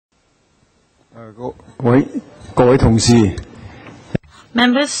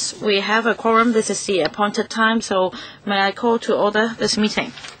Members, we have a quorum. This is the appointed time, so may I call to order this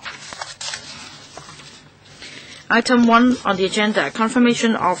meeting. Item 1 on the agenda,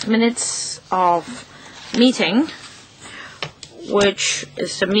 confirmation of minutes of meeting, which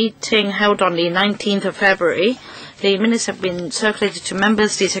is the meeting held on the 19th of February. The minutes have been circulated to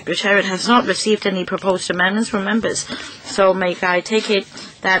members. The Secretariat has not received any proposed amendments from members. So may I take it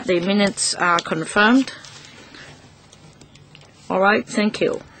that the minutes are confirmed? All right, thank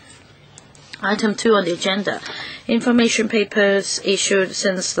you. Item 2 on the agenda, information papers issued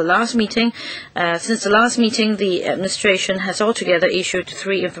since the last meeting. The administration has altogether issued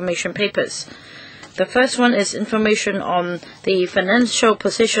 3 information papers. The first one is information on the financial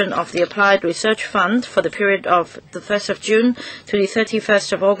position of the Applied Research Fund for the period of the 1st of June to the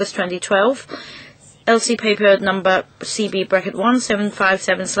 31st of August 2012. LC paper number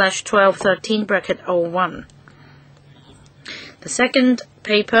CB-1757/1213-01. The second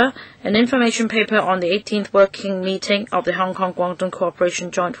paper, an information paper on the 18th working meeting of the Hong Kong-Guangdong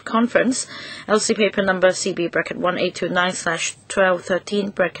Cooperation Joint Conference, LC paper number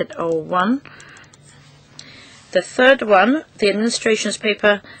CB-1829/1213-01. The third one, the administration's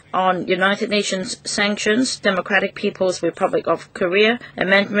paper on United Nations Sanctions, Democratic People's Republic of Korea,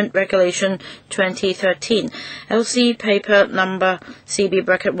 Amendment Regulation 2013, LC paper number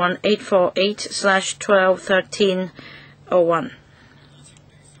CB-1848/1213-01.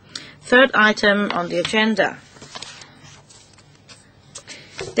 Third item on the agenda,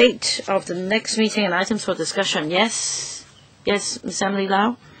 date of the next meeting and items for discussion. Yes, Ms. Emily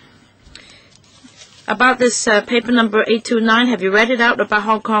Lau. About this paper number 829, have you read it out about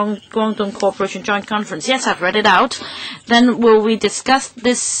Hong Kong-Guangdong Cooperation Joint Conference? Yes, I've read it out. Then will we discuss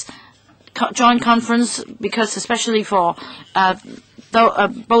this joint conference, because especially for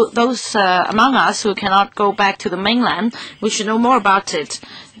those among us who cannot go back to the mainland, we should know more about it.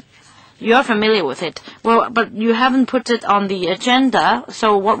 You are familiar with it. Well, but you haven't put it on the agenda,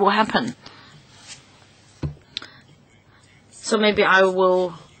 so what will happen? So maybe I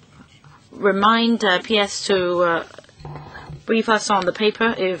will remind PS to brief us on the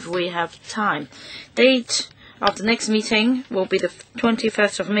paper if we have time. Date of the next meeting will be the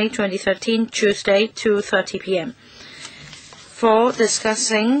 21st of May 2013, Tuesday, 2:30 p.m. For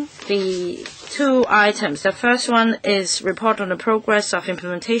discussing the 2 items. The first one is report on the progress of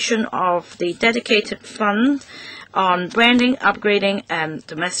implementation of the dedicated fund on branding, upgrading, and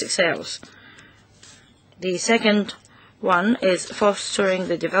domestic sales. The second one is fostering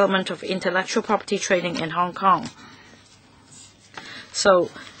the development of intellectual property trading in Hong Kong. So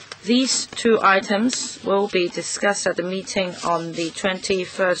these 2 items will be discussed at the meeting on the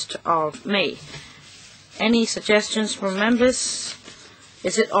 21st of May. Any suggestions from members?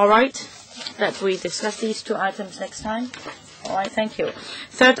 Is it all right that we discuss these 2 items next time? All right, thank you.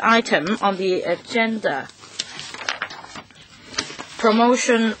 Third item on the agenda,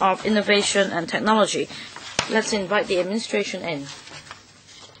 promotion of innovation and technology. Let's invite the administration in.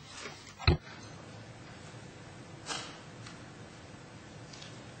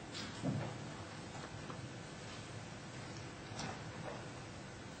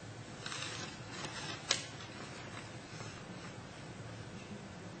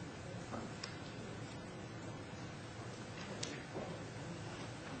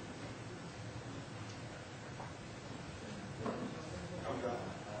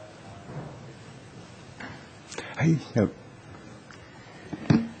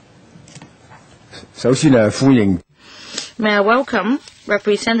 May I welcome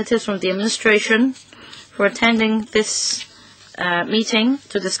representatives from the administration for attending this meeting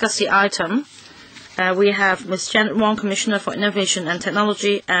to discuss the item. We have Ms. Janet Wong, Commissioner for Innovation and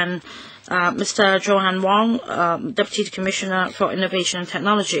Technology, and Mr. Johan Wong, Deputy Commissioner for Innovation and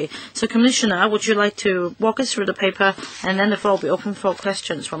Technology. So, Commissioner, would you like to walk us through the paper, and then the floor will be open for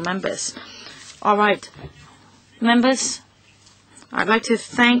questions from members. All right. Members, I'd like to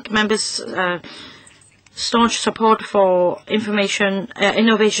thank members' staunch support for innovation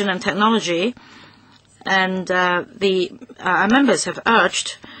and technology, and the members have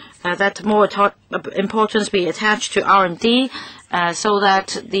urged that more importance be attached to R&D, so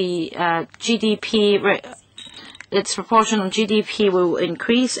that the GDP, its proportion of GDP will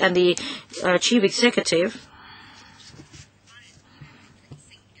increase, and the chief executive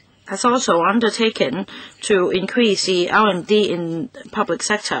has also undertaken to increase the R&D in public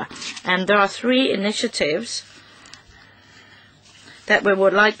sector. And there are 3 initiatives that we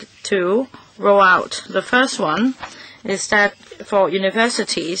would like to roll out. The first one is that for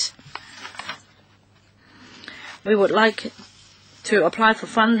universities, we would like to apply for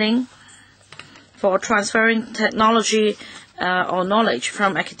funding for transferring technology or knowledge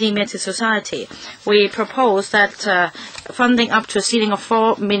from academia to society. We propose that funding up to a ceiling of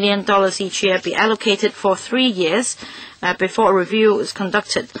 $4 million each year be allocated for 3 years before a review is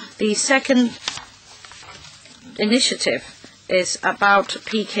conducted. The second initiative is about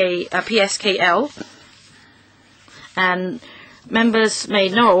PSKL, and members may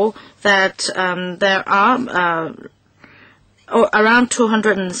know that there are around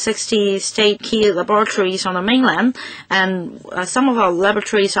 260 state key laboratories on the mainland, and some of our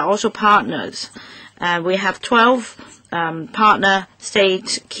laboratories are also partners. We have 12 partner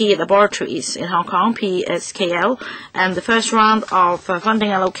state key laboratories in Hong Kong, PSKL, and the first round of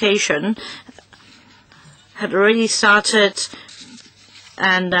funding allocation had already started,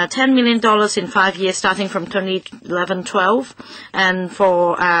 and $10 million in 5 years starting from 2011-12. And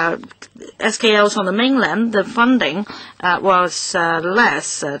for SKLs on the mainland, the funding was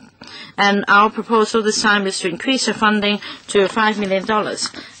less. And our proposal this time is to increase the funding to $5 million.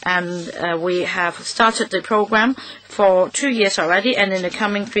 And we have started the program for 2 years already, and in the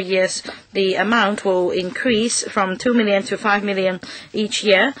coming 3 years, the amount will increase from $2 million to $5 million each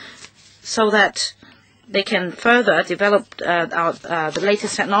year, so that they can further develop the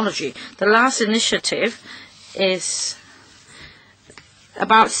latest technology. The last initiative is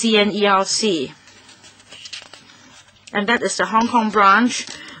about CNERC, and that is the Hong Kong branch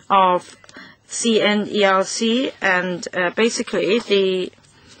of CNERC, and basically the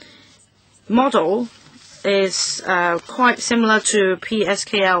model is quite similar to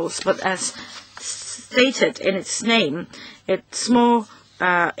PSKL's, but as stated in its name, it's more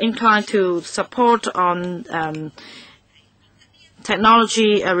inclined to support on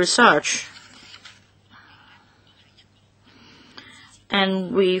technology research.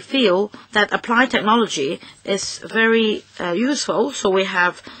 And we feel that applied technology is very useful, so we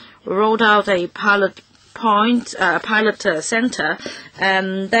have rolled out a pilot center,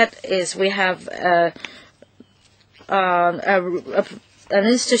 and that is, we have an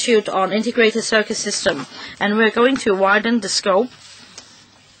institute on integrated circuit system, and we're going to widen the scope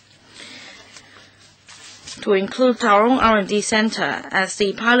to include our own R&D center. As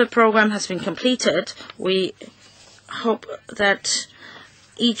the pilot program has been completed, we hope that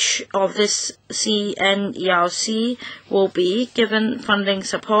each of this CNERC will be given funding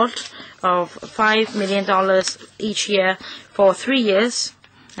support of $5 million each year for 3 years.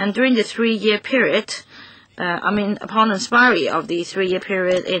 And during the 3-year period, upon expiry of the 3-year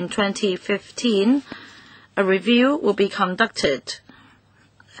period in 2015, a review will be conducted,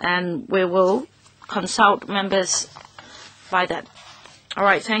 and we will consult members by that. All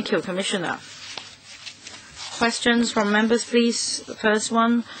right, thank you, Commissioner. Questions from members, please. The first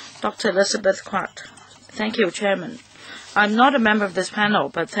one, Dr. Elizabeth Quat. Thank you, Chairman. I'm not a member of this panel,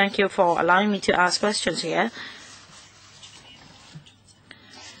 but thank you for allowing me to ask questions here.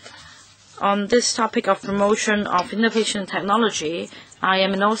 On this topic of promotion of innovation and technology, I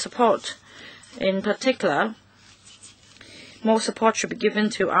am in all support. In particular, more support should be given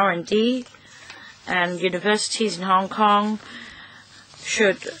to R&D, and universities in Hong Kong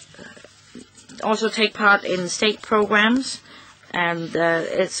should also take part in state programs, and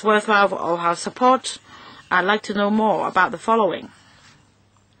it's worthwhile for all our support. I'd like to know more about the following.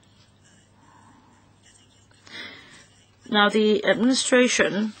 Now, the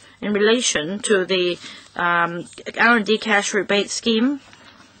administration, in relation to the R&D cash rebate scheme,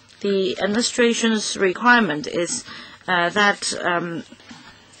 the administration's requirement is that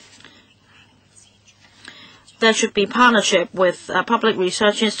there should be partnership with public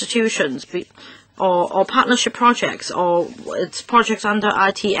research institutions or partnership projects, or it's projects under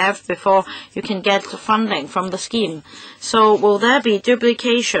ITF before you can get funding from the scheme. So will there be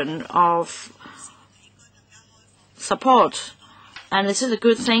duplication of support? And is it a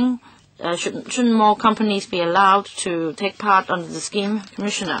good thing? Shouldn't more companies be allowed to take part under the scheme?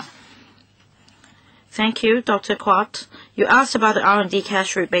 Commissioner. Thank you, Dr. Quat. You asked about the R&D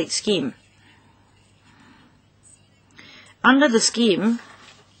cash rebate scheme. Under the scheme,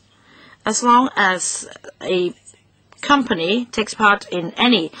 as long as a company takes part in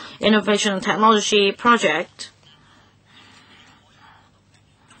any innovation and technology project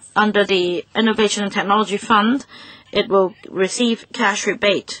under the Innovation and Technology Fund, it will receive cash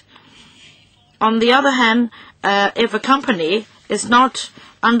rebate. On the other hand, if a company is not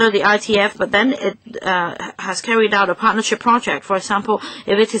under the ITF, but then it has carried out a partnership project, for example,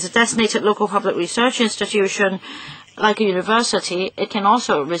 if it is a designated local public research institution, like a university, it can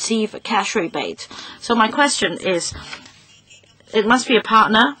also receive a cash rebate. So my question is, it must be a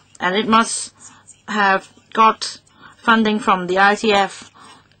partner, and it must have got funding from the ITF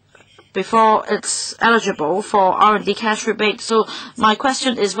before it's eligible for R&D cash rebate. So my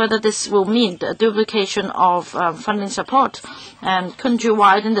question is whether this will mean the duplication of funding support, and couldn't you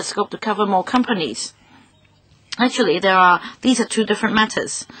widen the scope to cover more companies? Actually, these are two different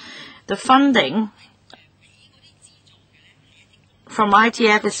matters. The funding from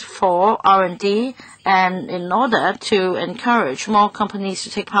ITF is for R&D, and in order to encourage more companies to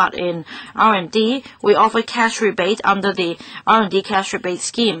take part in R&D, we offer cash rebate under the R&D cash rebate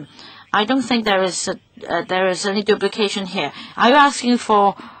scheme. I don't think there is any duplication here. Are you asking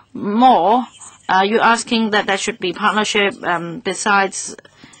for more? Are you asking that there should be partnership besides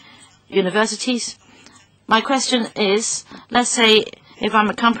universities? My question is, let's say if I'm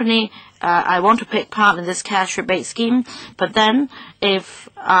a company, I want to take part in this cash rebate scheme, but then if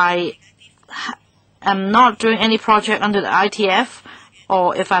I am not doing any project under the ITF,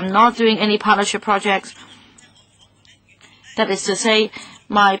 or if I'm not doing any partnership projects, that is to say,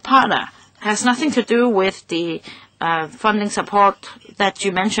 my partner has nothing to do with the funding support that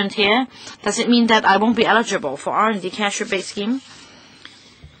you mentioned here, does it mean that I won't be eligible for R&D cash rebate scheme?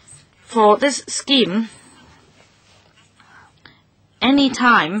 For this scheme, any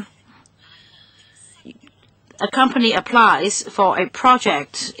time a company applies for a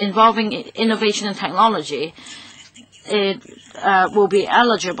project involving innovation and technology, it will be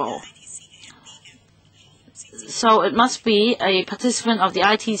eligible. So it must be a participant of the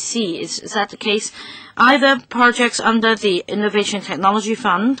ITC. Is that the case? Either projects under the Innovation Technology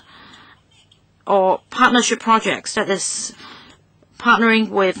Fund or partnership projects, that is partnering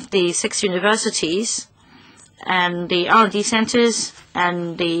with the 6 universities and the R&D centers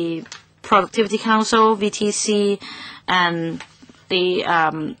and the Productivity Council, VTC, and the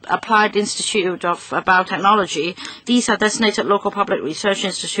Applied Institute of Biotechnology. These are designated local public research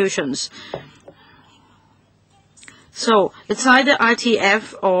institutions. So it's either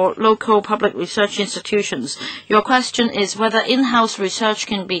ITF or local public research institutions. Your question is whether in-house research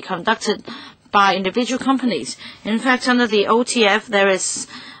can be conducted by individual companies. In fact, under the OTF, there is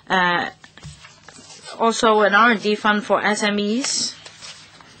also an R&D fund for SMEs,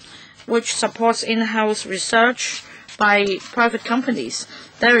 which supports in-house research by private companies.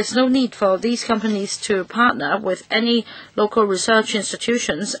 There is no need for these companies to partner with any local research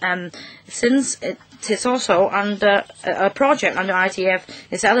institutions, and since it is also under a project under ITF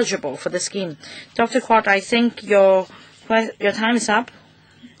is eligible for the scheme. Dr. Kwok, I think your time is up.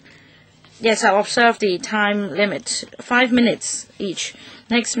 Yes, I'll observe the time limit. 5 minutes each.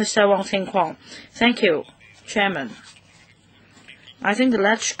 Next, Mr. Wong Ting Kwong. Thank you, Chairman. I think the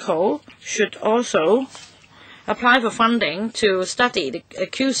LegCo should also apply for funding to study the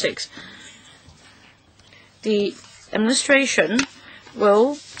acoustics. The administration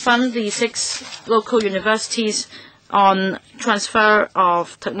will fund the 6 local universities on transfer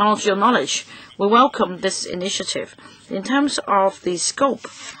of technological knowledge. We welcome this initiative. In terms of the scope,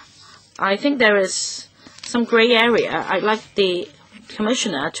 I think there is some gray area. I'd like the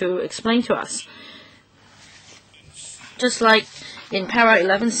Commissioner to explain to us. Just like in para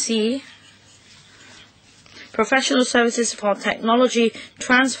 11C, professional services for technology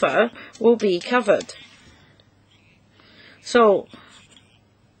transfer will be covered. So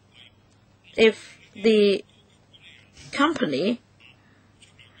if the company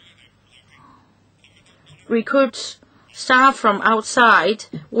recruits staff from outside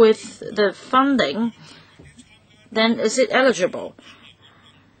with the funding, then is it eligible?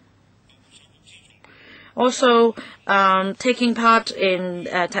 Also, taking part in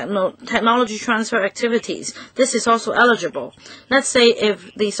technology transfer activities, this is also eligible. Let's say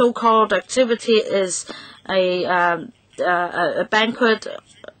if the so-called activity is a banquet,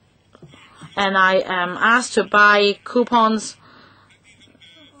 and I am asked to buy coupons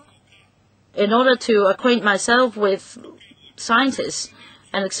in order to acquaint myself with scientists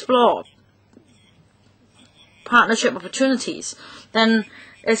and explore partnership opportunities, then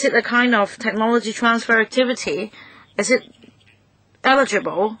is it a kind of technology transfer activity? Is it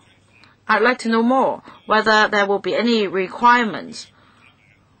eligible? I'd like to know more, whether there will be any requirements,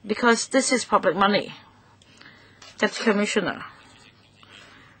 because this is public money. Deputy Commissioner.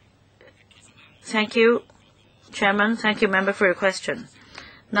 Thank you, Chairman. Thank you, Member, for your question.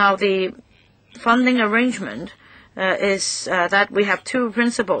 Now, the funding arrangement is that we have 2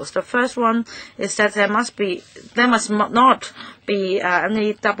 principles. The first one is that there must not be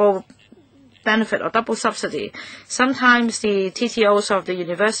any double benefit or double subsidy. Sometimes the TTOs of the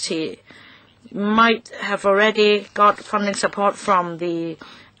university might have already got funding support from the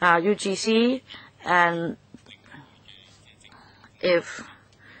UGC, and if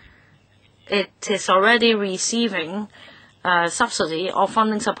it is already receiving subsidy or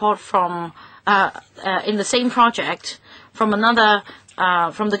funding support from in the same project from another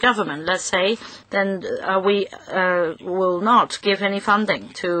from the government, let's say, then we will not give any funding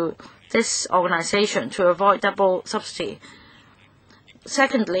to this organization to avoid double subsidy.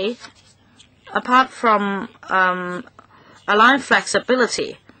 Secondly, apart from allowing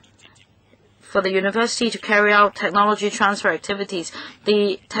flexibility for the university to carry out technology transfer activities,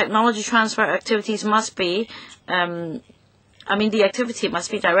 the technology transfer activities must be the activity must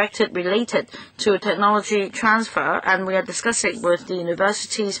be related to technology transfer, and we are discussing with the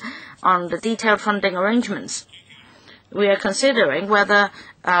universities on the detailed funding arrangements. We are considering whether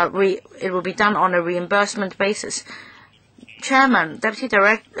it will be done on a reimbursement basis. Chairman,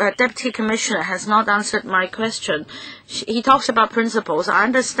 Deputy Commissioner has not answered my question. He talks about principles. I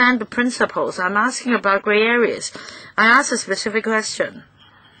understand the principles. I'm asking about gray areas. I ask a specific question.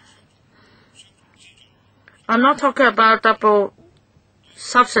 I'm not talking about double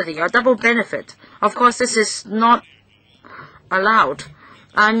subsidy or double benefit. Of course, this is not allowed.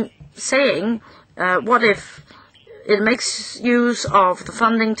 I'm saying, what if it makes use of the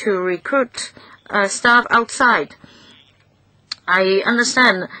funding to recruit staff outside? I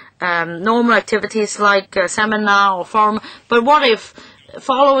understand normal activities like seminar or forum, but what if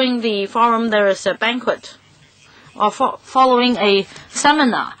following the forum there is a banquet, or following a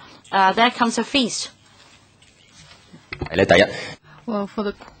seminar there comes a feast? Well,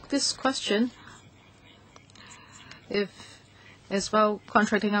 for this question, if it's about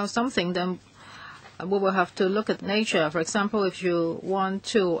contracting out something, then we will have to look at nature. For example, if you want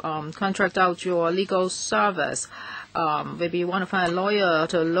to contract out your legal service, maybe you want to find a lawyer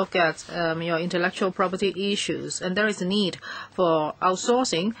to look at your intellectual property issues, and there is a need for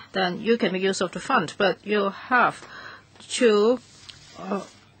outsourcing, then you can make use of the fund. But you have to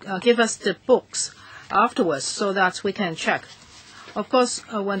give us the books afterwards so that we can check. Of course,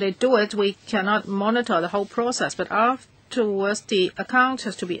 when they do it, we cannot monitor the whole process, but afterwards the account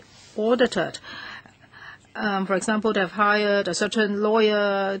has to be audited. For example, they've hired a certain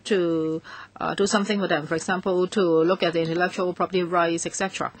lawyer to do something for them, for example, to look at the intellectual property rights,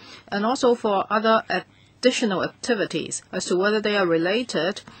 etc. And also for other additional activities, as to whether they are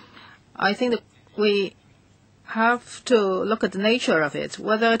related, I think that we have to look at the nature of it,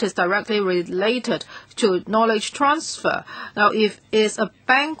 whether it is directly related to knowledge transfer. Now, if it's a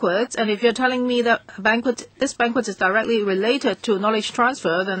banquet, and if you're telling me that this banquet is directly related to knowledge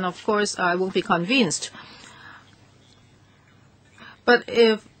transfer, then of course I won't be convinced. But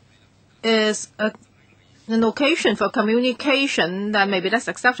if it's an occasion for communication, then maybe that's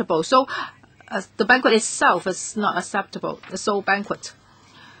acceptable. So the banquet itself is not acceptable, the sole banquet.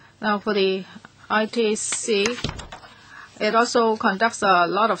 Now for the ITC, it also conducts a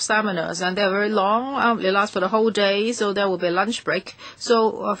lot of seminars, and they're very long. They last for the whole day, so there will be lunch break.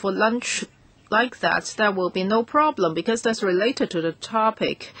 So for lunch like that, there will be no problem, because that's related to the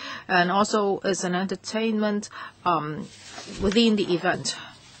topic, and also it's an entertainment within the event.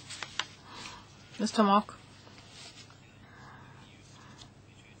 Mr. Mok,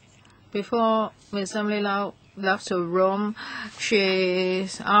 before Ms. Emily Lau left the room, she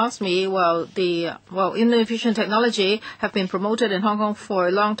asked me, innovation technology have been promoted in Hong Kong for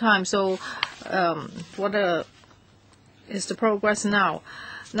a long time, so what is the progress now?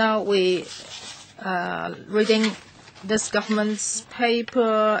 Now we reading this government's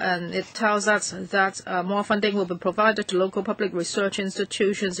paper, and it tells us that more funding will be provided to local public research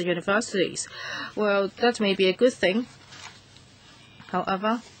institutions and universities. Well, that may be a good thing.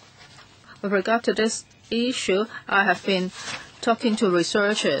 However, with regard to this issue, I have been talking to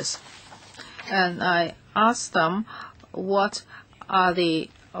researchers, and I asked them what are the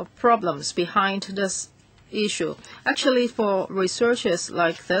problems behind this issue. Actually, for researchers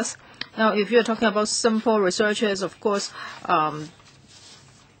like this, now if you're talking about simple researchers, of course,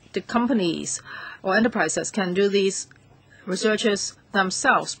 the companies or enterprises can do these researches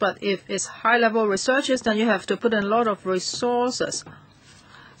themselves. But if it's high-level researchers, then you have to put in a lot of resources.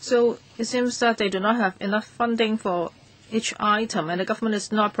 So it seems that they do not have enough funding for each item, and the government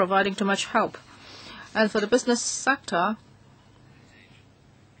is not providing too much help. And for the business sector,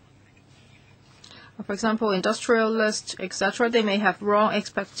 for example, industrialists, etc., they may have wrong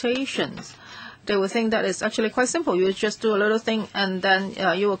expectations. They will think that it's actually quite simple. You just do a little thing, and then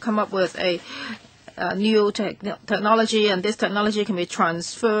you will come up with a new technology, and this technology can be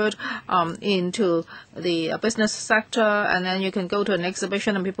transferred into the business sector, and then you can go to an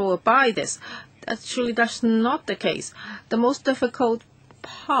exhibition and people will buy this. Actually, that's not the case. The most difficult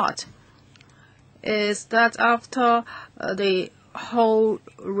part is that after the whole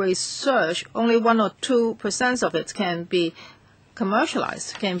research, only 1 or 2% of it can be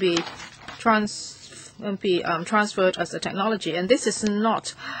commercialized, can be transferred as a technology. And this is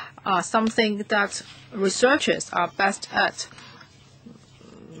not something that researchers are best at.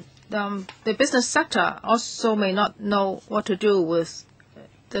 The business sector also may not know what to do with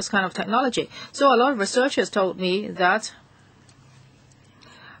this kind of technology. So a lot of researchers told me that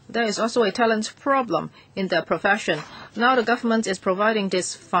there is also a talent problem in their profession. Now the government is providing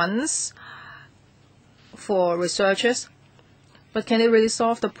these funds for researchers, but can it really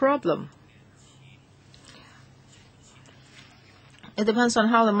solve the problem? It depends on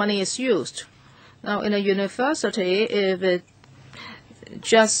how the money is used. Now in a university, if it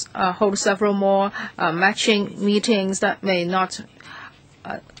just hold several more matching meetings, that may not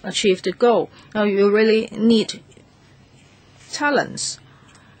achieve the goal. Now you really need talents.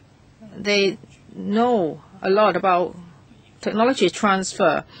 They know a lot about technology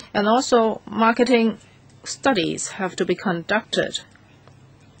transfer, and also marketing studies have to be conducted.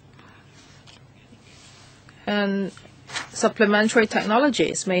 And supplementary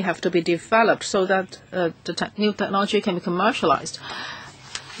technologies may have to be developed so that the new technology can be commercialized.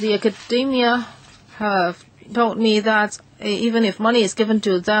 The academia have told me that even if money is given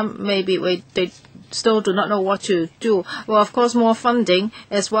to them, maybe they still do not know what to do. Well, of course, more funding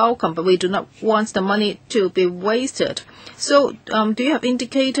is welcome, but we do not want the money to be wasted. So do you have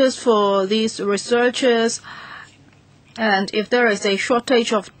indicators for these researchers? And if there is a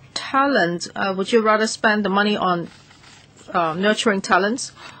shortage of talent, would you rather spend the money on nurturing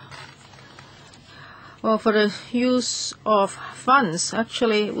talents? Well, for the use of funds,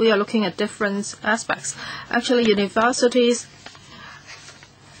 actually, we are looking at different aspects. Actually, universities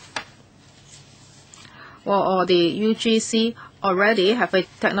or the UGC already have a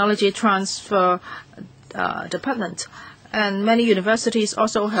technology transfer department. And many universities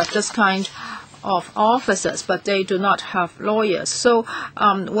also have this kind of officers, but they do not have lawyers. So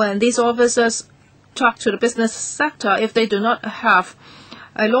when these officers talk to the business sector, if they do not have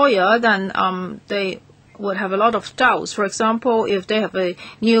a lawyer, then they would have a lot of doubts. For example, if they have a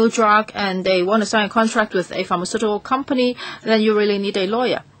new drug and they want to sign a contract with a pharmaceutical company, then you really need a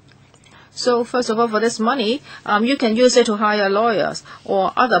lawyer. So first of all, for this money, you can use it to hire lawyers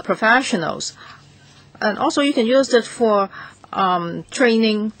or other professionals. And also you can use it for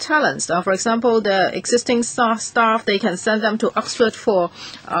training talents. For example, the existing staff, they can send them to Oxford for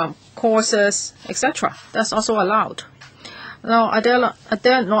courses, etc. That's also allowed. Now, I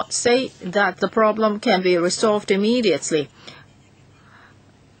dare not say that the problem can be resolved immediately.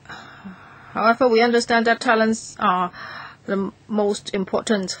 However, we understand that talents are the most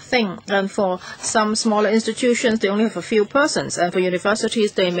important thing. And for some smaller institutions, they only have a few persons. And for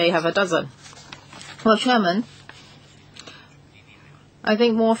universities, they may have a dozen. Well, Chairman, I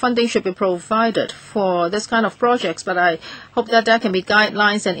think more funding should be provided for this kind of projects, but I hope that there can be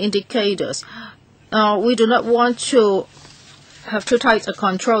guidelines and indicators. Now, we do not want to have too tight a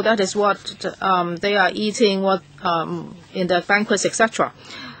control. That is what they are eating, what in the banquets, etc.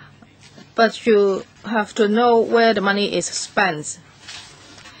 But you have to know where the money is spent.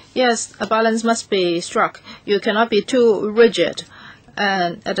 Yes, a balance must be struck. You cannot be too rigid.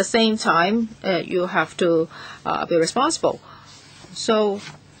 And at the same time, you have to be responsible. So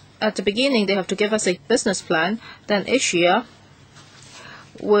at the beginning, they have to give us a business plan. Then each year,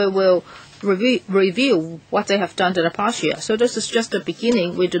 we will review what they have done in the past year. So this is just the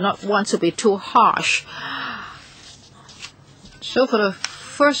beginning. We do not want to be too harsh. So for the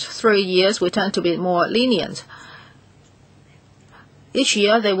first 3 years, we tend to be more lenient. Each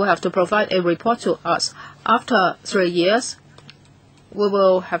year, they will have to provide a report to us. After 3 years, we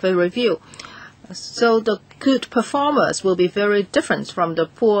will have a review. So the good performers will be very different from the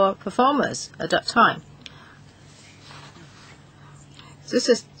poor performers at that time. This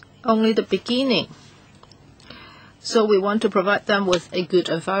is only the beginning. So we want to provide them with a good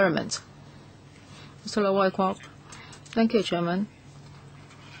environment. Mr. Loy-Kwok. Thank you, Chairman.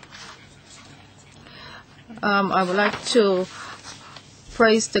 I would like to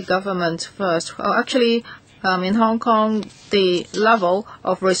praise the government first. Actually, in Hong Kong, the level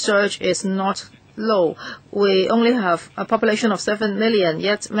of research is not low. We only have a population of 7 million,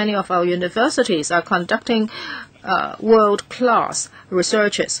 yet many of our universities are conducting world-class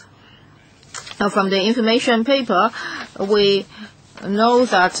researches. Now, from the information paper, we know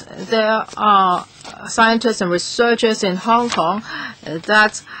that there are scientists and researchers in Hong Kong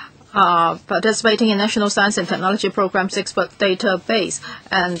that are participating in National Science and Technology Program's expert database,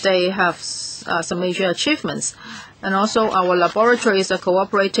 and they have some major achievements. And also our laboratories are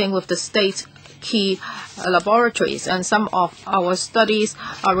cooperating with the state key laboratories, and some of our studies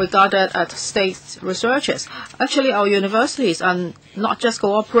are regarded as state researches. Actually, our universities are not just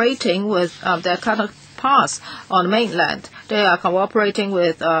cooperating with their counterparts on the mainland. They are cooperating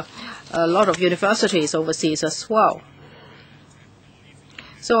with a lot of universities overseas as well.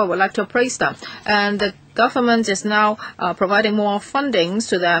 So I would like to praise them. And the government is now providing more fundings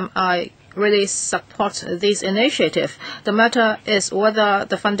to them. I really support this initiative. The matter is whether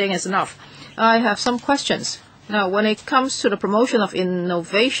the funding is enough. I have some questions. Now, when it comes to the promotion of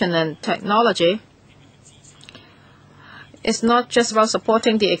innovation and technology, it's not just about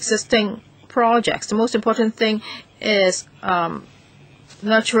supporting the existing projects. The most important thing is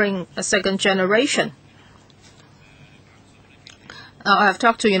nurturing a second generation. Now, I have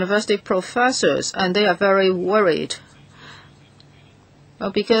talked to university professors, and they are very worried.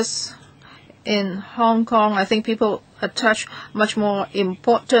 Because in Hong Kong, I think people attach much more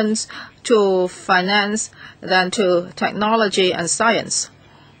importance to finance than to technology and science.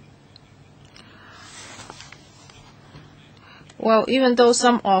 Well, even though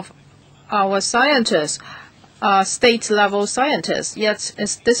some of our scientists are state-level scientists, yet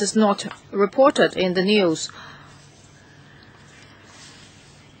this is not reported in the news.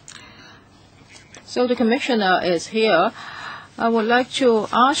 So the commissioner is here. I would like to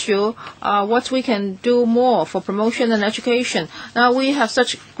ask you what we can do more for promotion and education. Now, we have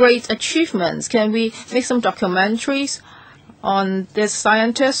such great achievements. Can we make some documentaries on this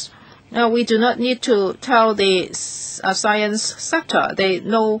scientist? Now, we do not need to tell the science sector. They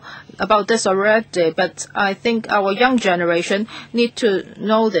know about this already, but I think our young generation need to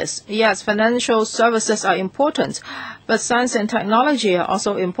know this. Yes, financial services are important, but science and technology are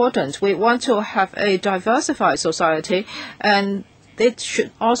also important. We want to have a diversified society, and it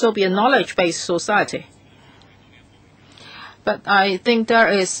should also be a knowledge-based society. But I think there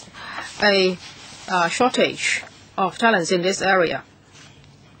is a shortage of talents in this area.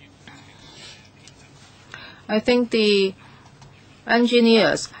 I think the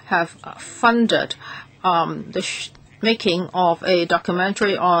engineers have funded the making of a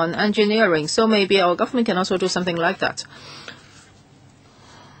documentary on engineering, so maybe our government can also do something like that.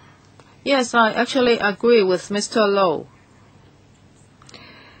 Yes, I actually agree with Mr. Low.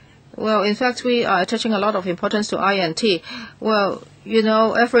 Well, in fact, we are attaching a lot of importance to INT. Well, you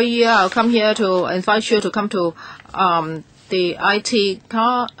know, every year I'll come here to invite you to come to the IT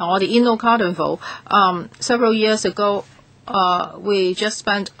car or the Inno Carnival. Several years ago, we just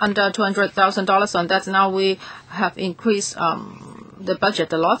spent under $200,000 on that. Now we have increased the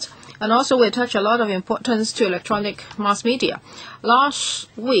budget a lot. And also we attach a lot of importance to electronic mass media. Last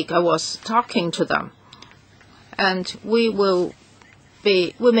week I was talking to them, and we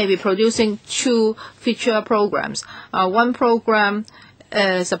may be producing 2 feature programs. One program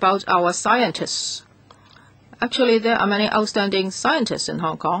is about our scientists. Actually, there are many outstanding scientists in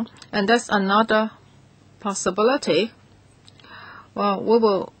Hong Kong, and that's another possibility. Well, we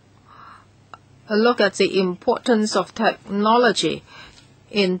will look at the importance of technology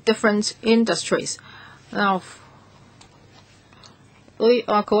in different industries. Now, we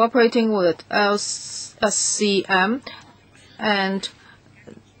are cooperating with LSCM, and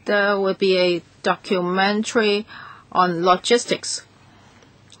there will be a documentary on logistics.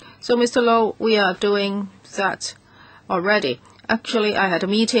 So, Mr. Low, we are doing that already. Actually, I had a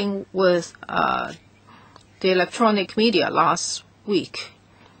meeting with the electronic media last week.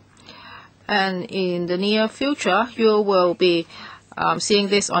 And in the near future, you will be seeing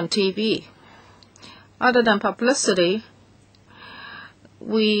this on TV. Other than publicity,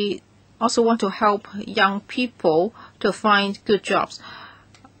 we also want to help young people to find good jobs.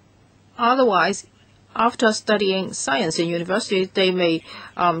 Otherwise, after studying science in university, they may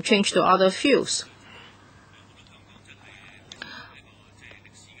change to other fields.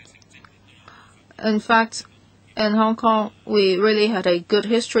 In fact, in Hong Kong, we really had a good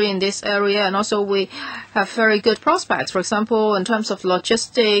history in this area, and also we have very good prospects. For example, in terms of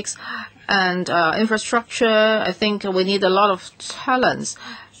logistics and infrastructure, I think we need a lot of talents,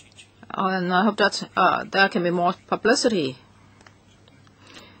 and I hope that there can be more publicity.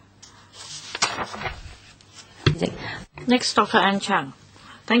 Next, Dr. Ann Chang.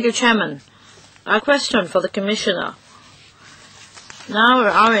 Thank you, Chairman. A question for the Commissioner. Now, our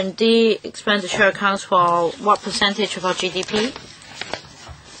R&D expenditure accounts for what percentage of our GDP?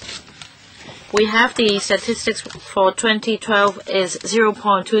 We have the statistics for 2012 is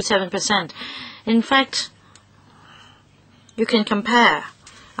 0.27%. In fact, you can compare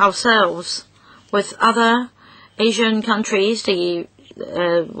ourselves with other Asian countries.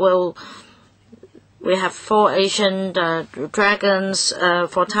 We have 4 Asian dragons.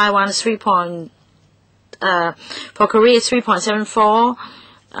 For Taiwan, for Korea, 3.74.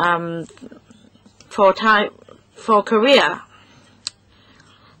 For Korea,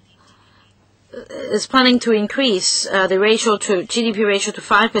 is planning to increase the ratio to GDP ratio to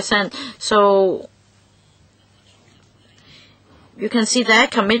 5%. So you can see their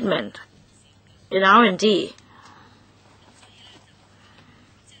commitment in R&D.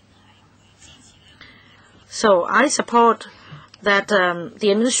 So I support that the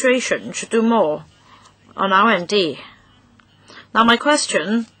administration should do more on R&D. Now my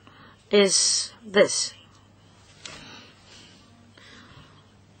question is this.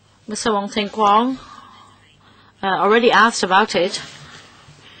 Mr. Wong Ting-kwong already asked about it.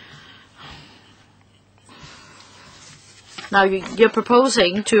 Now you're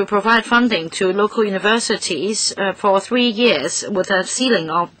proposing to provide funding to local universities for 3 years with a ceiling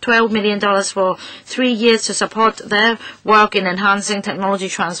of $12 million for 3 years to support their work in enhancing technology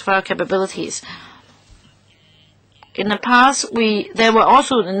transfer capabilities. In the past, there were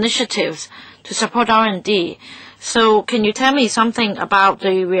also initiatives to support R&D. So can you tell me something about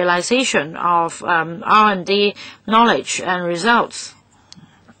the realization of R&D knowledge and results?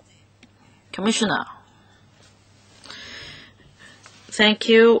 Commissioner. Thank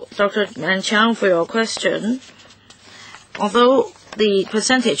you, Dr. Manchang, for your question. Although the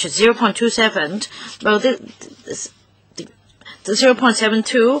percentage is 0.27, well, the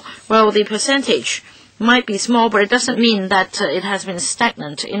 0.72, well, the percentage might be small, but it doesn't mean that it has been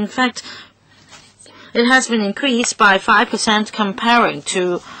stagnant. In fact, it has been increased by 5% comparing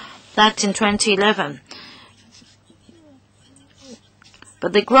to that in 2011.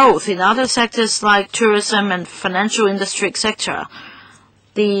 But the growth in other sectors like tourism and financial industry, etc.,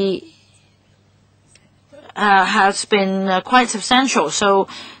 has been quite substantial. So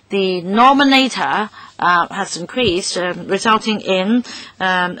the denominator has increased, resulting in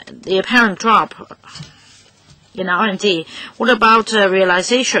the apparent drop in R&D. What about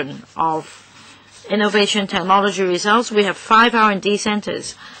realization of innovation technology results? We have 5 R&D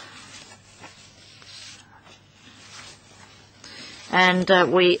centers. And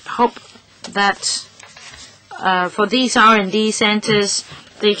we hope that for these R&D centers,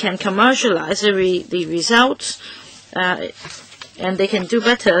 they can commercialize the results, and they can do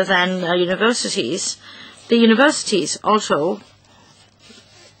better than universities. The universities also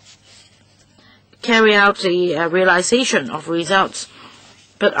carry out the realization of results.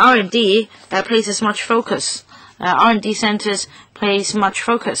 But R&D places much focus. R&D centers place much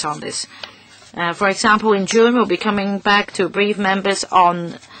focus on this. For example, in June, we'll be coming back to brief members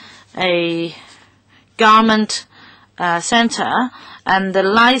on a garment center, and the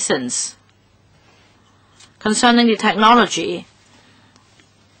license concerning the technology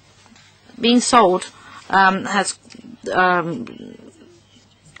being sold has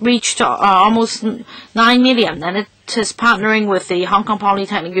reached almost 9 million, and it is partnering with the Hong Kong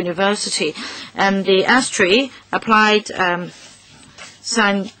Polytechnic University and the ASTRI, Applied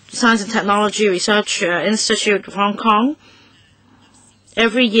Science and Technology Research Institute of Hong Kong,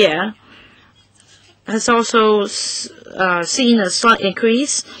 every year has also seen a slight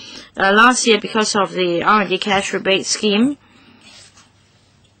increase. Last year, because of the R&D cash rebate scheme,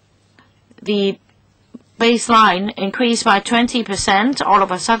 the baseline increased by 20% all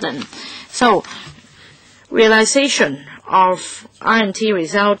of a sudden. So realization of R&D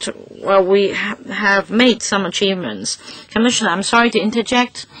result, well, we have made some achievements. Commissioner, I'm sorry to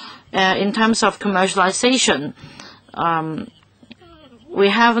interject. In terms of commercialization, we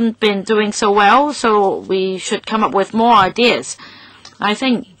haven't been doing so well, so we should come up with more ideas. I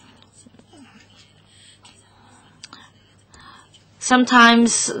think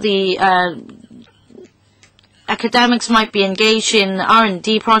sometimes the academics might be engaged in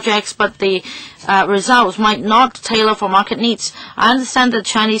R&D projects, but the results might not tailor for market needs. I understand that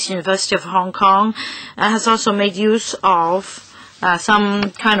Chinese University of Hong Kong has also made use of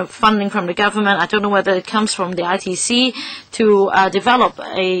some kind of funding from the government. I don't know whether it comes from the ITC to develop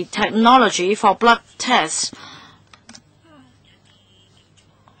a technology for blood tests.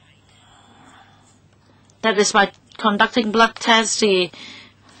 That is, by conducting blood tests, you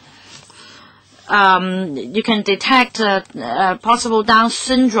can detect possible Down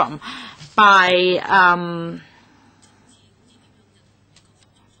syndrome by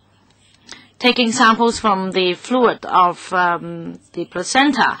taking samples from the fluid of the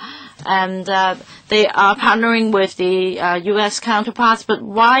placenta, and they are partnering with the U.S. counterparts. But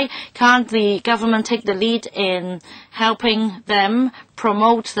why can't the government take the lead in helping them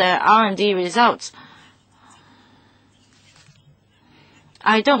promote their R&D results?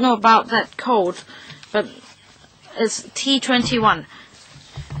 I don't know about that code. but it's T21.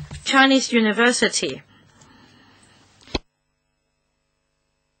 Chinese university.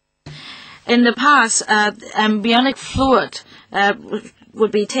 In the past, embryonic fluid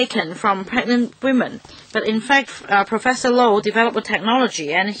would be taken from pregnant women. But in fact, Professor Low developed a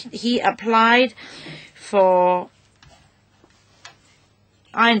technology and he applied for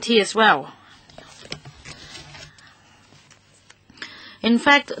INT as well. In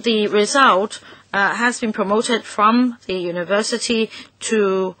fact, the result has been promoted from the university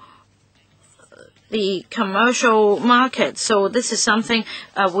to the commercial market. So this is something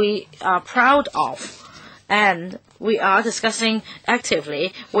we are proud of. And we are discussing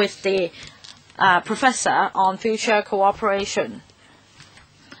actively with the professor on future cooperation.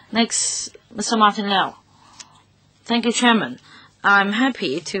 Next, Mr. Martin Liao. Thank you, Chairman. I'm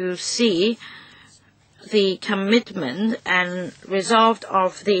happy to see the commitment and resolve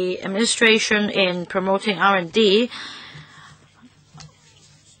of the administration in promoting R&D.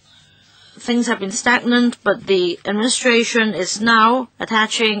 Things have been stagnant, but the administration is now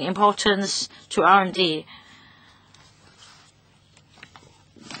attaching importance to R&D.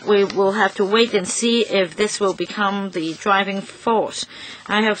 We will have to wait and see if this will become the driving force.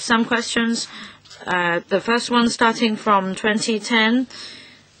 I have some questions. The first one, starting from 2010,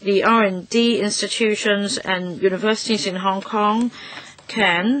 the R&D institutions and universities in Hong Kong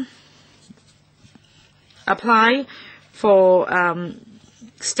can apply for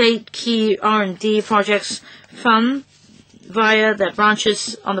state key R&D projects fund via the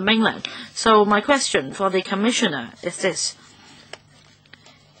branches on the mainland. So my question for the Commissioner is this.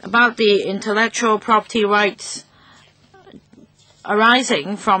 About the intellectual property rights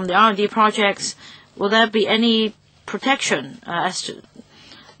arising from the R&D projects, will there be any protection as to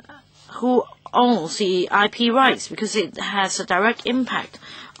who owns the IP rights? Because it has a direct impact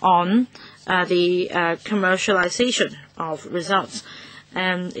on the commercialization of results.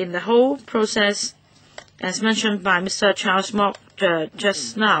 And in the whole process, as mentioned by Mr. Charles Mok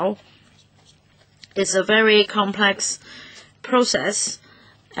just now, it's a very complex process.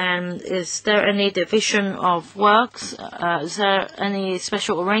 And is there any division of works? Is there any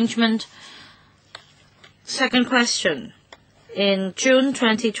special arrangement? Second question. In June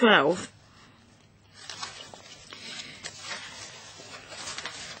 2012,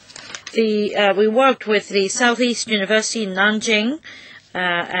 we worked with the Southeast University in Nanjing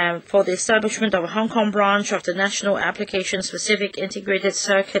for the establishment of a Hong Kong branch of the National Application-Specific Integrated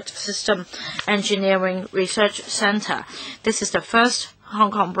Circuit System Engineering Research Center. This is the first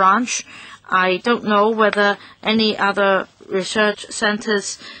Hong Kong branch. I don't know whether any other research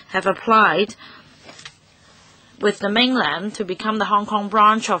centers have applied with the mainland to become the Hong Kong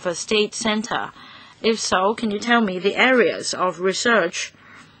branch of a state center. If so, can you tell me the areas of research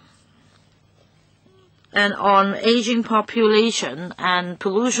and on aging population and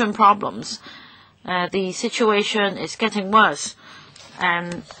pollution problems? The situation is getting worse.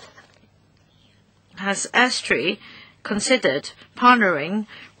 And has ASTRI considered partnering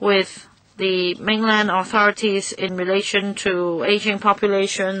with the mainland authorities in relation to aging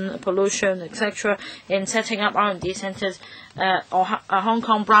population, pollution, etc., in setting up R&D centers or Hong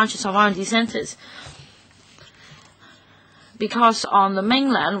Kong branches of R&D centers? Because on the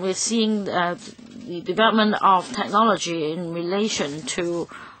mainland, we're seeing the development of technology in relation to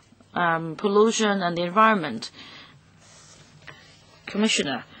pollution and the environment.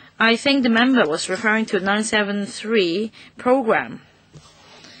 Commissioner, I think the member was referring to 973 program,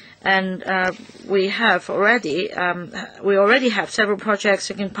 and we already have several projects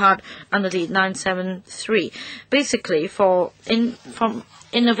taking part under the 973. Basically, from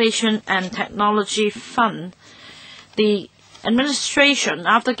Innovation and Technology Fund, the administration,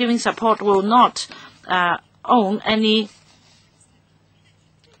 after giving support, will not own any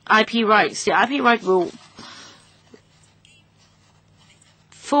IP rights. The IP right will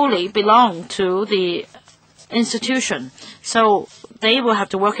fully belong to the institution, so they will have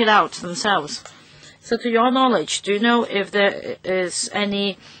to work it out themselves. So to your knowledge, do you know if there is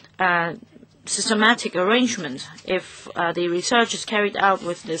any systematic arrangement if the research is carried out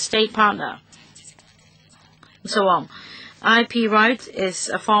with the state partner, and so on? IP right is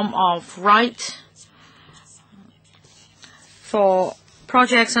a form of right for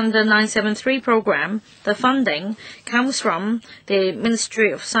projects under 973 program. The funding comes from the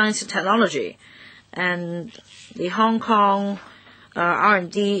Ministry of Science and Technology, and the Hong Kong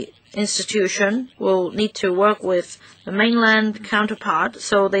R&D institution will need to work with the mainland counterpart,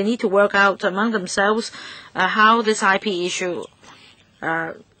 so they need to work out among themselves how this IP issue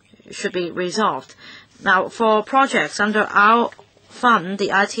should be resolved. Now, for projects under our fund, the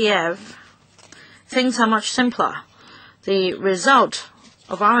ITF, things are much simpler. The result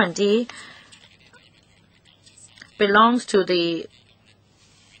of R&D belongs to the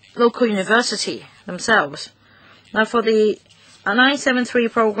local university themselves. Now, for the 973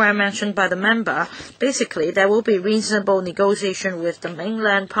 program mentioned by the member, basically there will be reasonable negotiation with the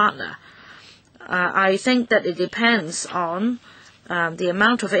mainland partner. I think that it depends on the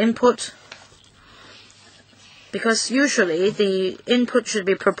amount of input, because usually the input should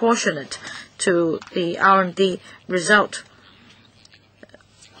be proportionate to the R&D result.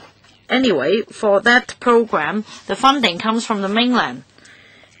 Anyway, for that program, the funding comes from the mainland.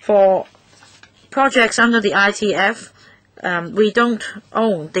 For projects under the ITF, we don't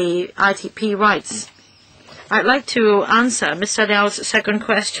own the ITP rights. I'd like to answer Mr. Liao's second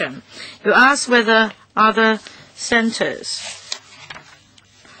question. You asked whether other centers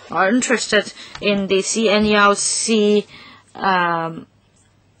are interested in the CNELC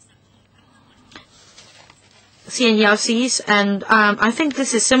CNELCs, and I think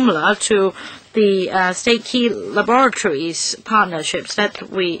this is similar to the state key laboratories partnerships that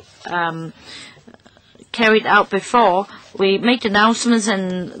we carried out before. We made announcements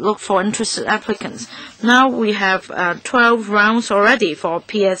and looked for interested applicants. Now we have 12 rounds already for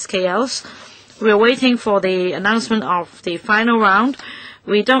PSKLs. We're waiting for the announcement of the final round.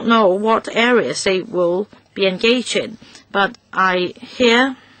 We don't know what areas they will be engaged in, but I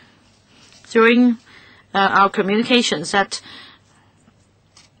hear during our communications that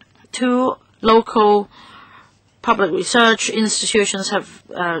 2 local public research institutions have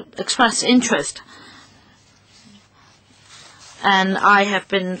expressed interest. And I have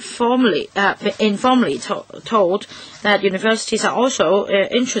been informally told that universities are also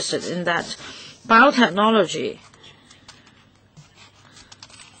interested in that. Biotechnology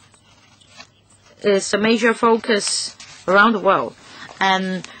is a major focus around the world,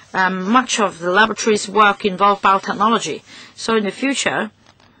 and much of the laboratories' work involves biotechnology. So in the future,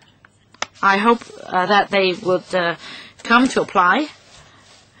 I hope that they would come to apply.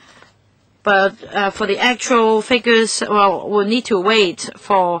 But for the actual figures, well, we'll need to wait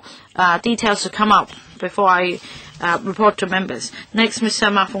for details to come up before I report to members. Next,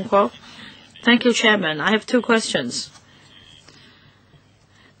 Mr. Ma Fengkuo. Thank you, Chairman. I have 2 questions.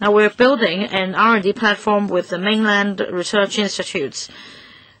 Now, we're building an R&D platform with the mainland research institutes.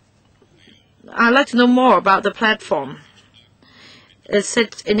 I'd like to know more about the platform. Is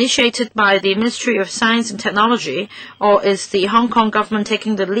it initiated by the Ministry of Science and Technology, or is the Hong Kong government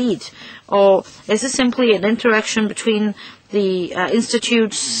taking the lead? Or is it simply an interaction between the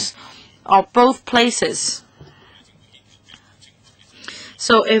institutes of both places?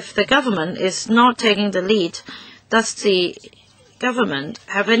 So if the government is not taking the lead, does the government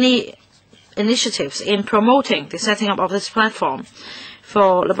have any initiatives in promoting the setting up of this platform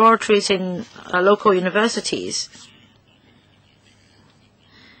for laboratories in local universities?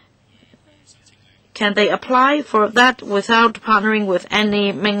 Can they apply for that without partnering with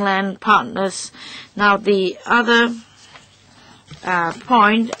any mainland partners? Now, the other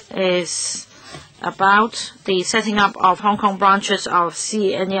point is about the setting up of Hong Kong branches of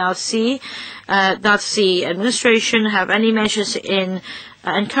CNELC. Does the administration have any measures in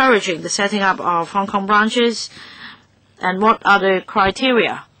encouraging the setting up of Hong Kong branches? And what are the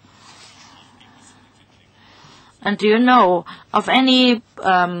criteria? And do you know of any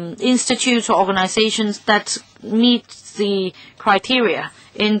institutes or organizations that meet the criteria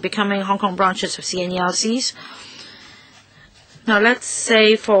in becoming Hong Kong branches of CNELCs? Now, let's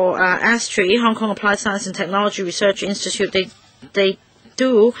say for ASTRI, Hong Kong Applied Science and Technology Research Institute, they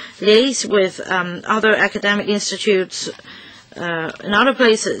do liaise with other academic institutes in other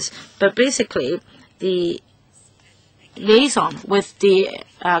places, but basically the liaison with the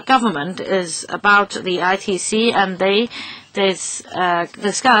government is about the ITC, and they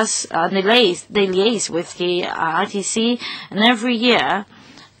discuss, they liaise with the ITC, and every year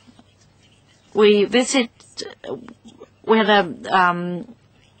we visit. We have a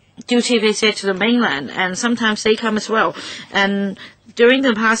duty visit to the mainland, and sometimes they come as well. And during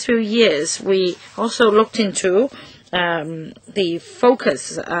the past few years, we also looked into the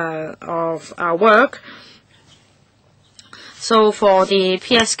focus of our work. So for the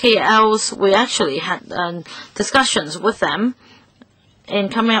PSKLs, we actually had discussions with them in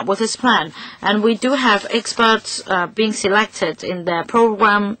coming up with this plan. And we do have experts being selected in their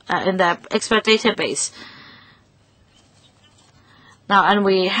program, in their expert database. Now, and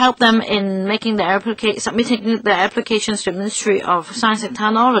we help them in making their submitting their applications to the Ministry of Science and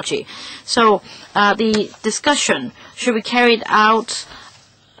Technology. So the discussion should be carried out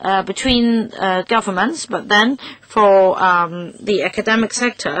between governments, but then for the academic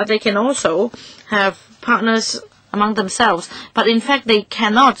sector, they can also have partners among themselves. But in fact, they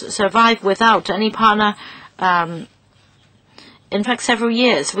cannot survive without any partner. In fact, several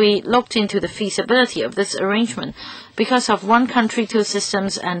years we looked into the feasibility of this arrangement because of one country, two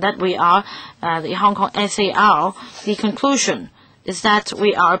systems, and that we are the Hong Kong SAR. The conclusion is that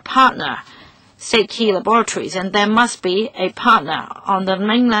we are a partner, state key laboratories, and there must be a partner on the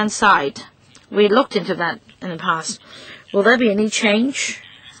mainland side. We looked into that in the past. Will there be any change?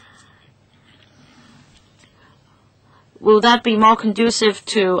 Will that be more conducive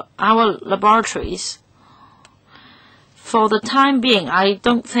to our laboratories? For the time being, I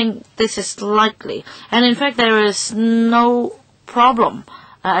don't think this is likely. And in fact, there is no problem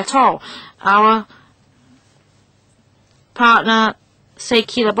at all. Our partner, state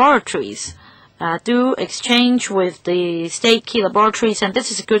key laboratories, do exchange with the state key laboratories, and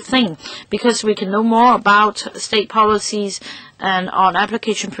this is a good thing because we can know more about state policies and on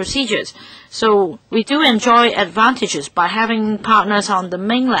application procedures. So we do enjoy advantages by having partners on the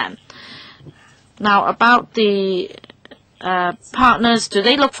mainland. Now, about the partners, do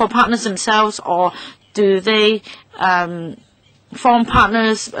they look for partners themselves, or do they form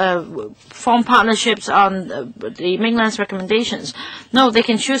partnerships on the mainland's recommendations? No, they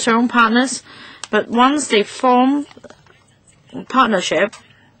can choose their own partners, but once they form partnership,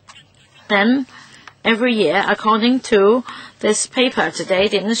 then every year, according to this paper today,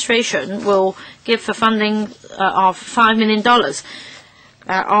 the administration will give a funding of $5 million.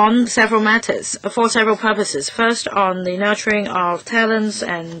 On several matters, for several purposes. First, on the nurturing of talents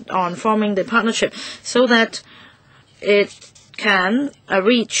and on forming the partnership so that it can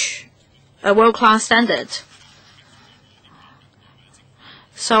reach a world-class standard.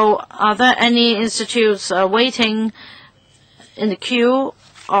 So are there any institutes waiting in the queue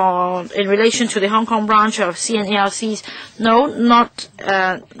or in relation to the Hong Kong branch of CNARCs? No, not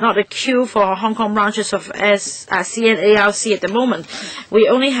a queue for Hong Kong branches of CNARC at the moment. We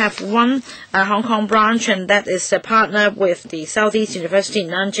only have one Hong Kong branch, and that is a partner with the Southeast University in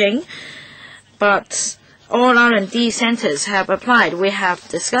Nanjing. But all R&D centers have applied. We have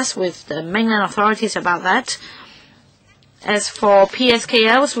discussed with the mainland authorities about that. As for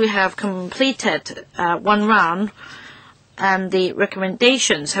PSKLs, we have completed one round, and the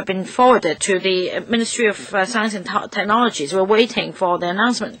recommendations have been forwarded to the Ministry of Science and Technologies. We're waiting for the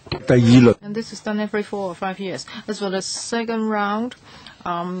announcement. And this is done every 4 or 5 years. As for the second round,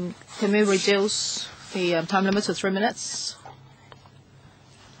 can we reduce the time limit to 3 minutes?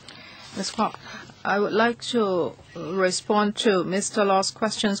 Ms. Kwok, I would like to respond to Mr. Law's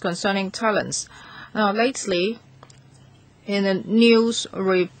questions concerning talents. Now, lately, in a news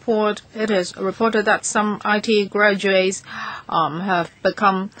report, it is reported that some IT graduates have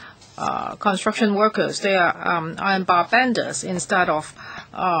become construction workers. They are iron bar benders instead of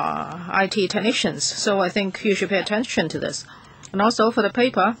IT technicians. So I think you should pay attention to this. And also for the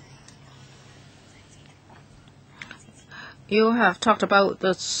paper, you have talked about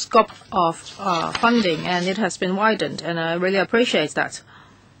the scope of funding, and it has been widened, and I really appreciate that.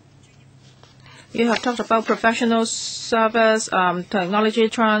 You have talked about professional service, technology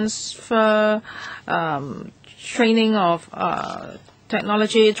transfer, training of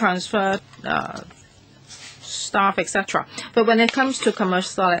technology transfer staff, etc. But when it comes to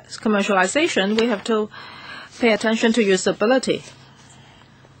commercialization, we have to pay attention to usability.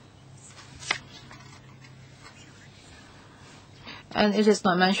 And it is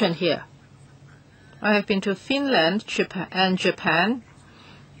not mentioned here. I have been to Finland and Japan.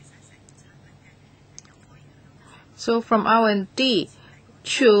 So from R&D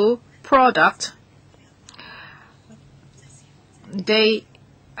to product, they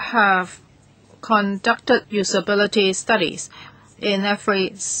have conducted usability studies in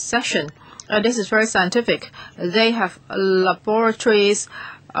every session. This is very scientific. They have laboratories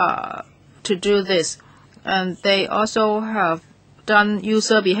to do this, and they also have done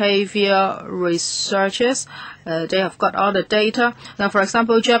user behavior researches. They have got all the data. Now, for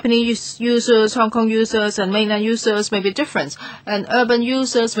example, Japanese users, Hong Kong users, and mainland users may be different, and urban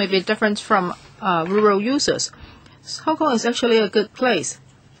users may be different from rural users. Hong Kong is actually a good place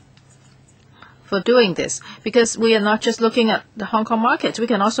for doing this because we are not just looking at the Hong Kong market. We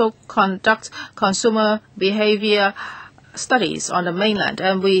can also conduct consumer behavior studies on the mainland,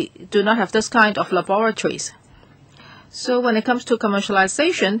 and we do not have this kind of laboratories. So when it comes to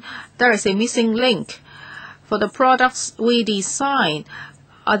commercialization, there is a missing link. For the products we design,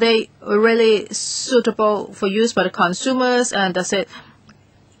 are they really suitable for use by the consumers, and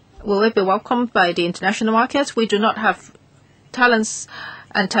will it be welcomed by the international market? We do not have talents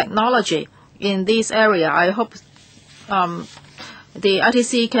and technology in this area. I hope the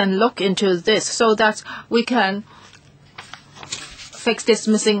ITC can look into this so that we can fix this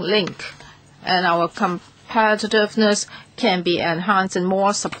missing link and our competitiveness can be enhanced and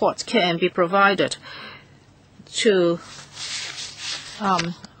more support can be provided to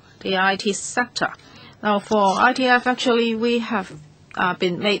the IT sector. Now for ITF, actually we have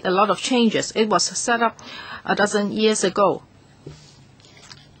been made a lot of changes. It was set up a dozen years ago,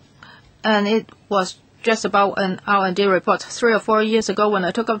 and it was just about an R&D report. 3 or 4 years ago when I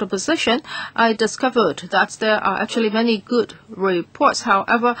took up the position, I discovered that there are actually many good reports.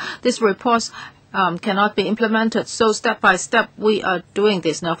 However, these reports cannot be implemented. So step by step we are doing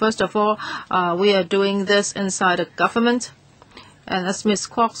this. Now first of all, we are doing this inside the government. And as Ms.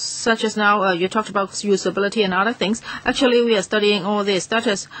 Kwok said just now, you talked about usability and other things. Actually, we are studying all this. That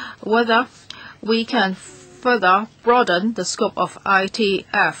is whether we can further broaden the scope of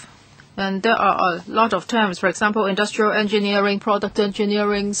ITF. And there are a lot of terms, for example, industrial engineering, product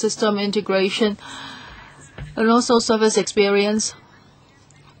engineering, system integration, and also service experience.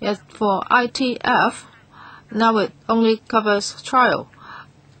 Yes, for ITF, now it only covers trial.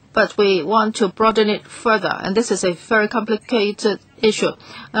 But we want to broaden it further, and this is a very complicated issue.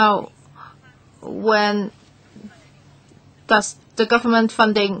 Now, when does the government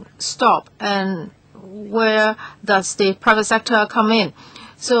funding stop, and where does the private sector come in?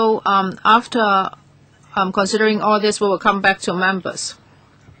 So after considering all this, we will come back to members.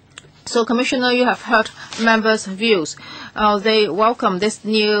 So, Commissioner, you have heard members' views. They welcome these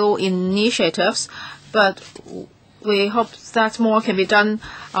new initiatives, but we hope that more can be done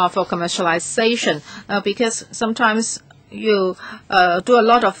for commercialization, because sometimes you do a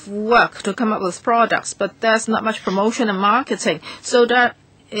lot of work to come up with products, but there's not much promotion and marketing, so that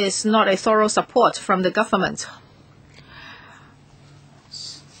is not a thorough support from the government.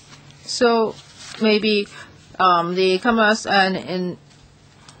 So maybe the Commerce and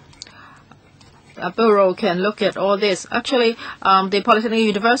Bureau can look at all this. Actually, the Polytechnic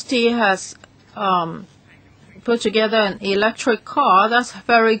University has put together an electric car. That's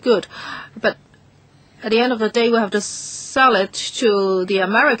very good. But at the end of the day, we have to sell it to the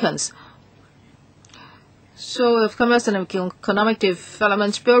Americans. So if Commerce and Economic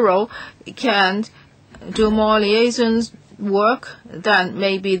Development Bureau can do more liaisons work, then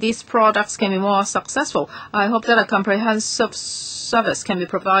maybe these products can be more successful. I hope that a comprehensive service can be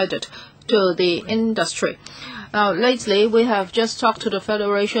provided to the industry. Now, lately, we have just talked to the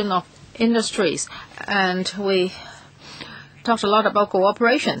Federation of Industries, and we talked a lot about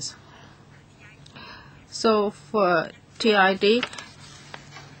cooperations. So for TID,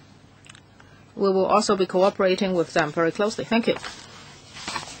 we will also be cooperating with them very closely. Thank you.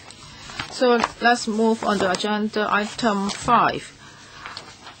 So let's move on to agenda item 5.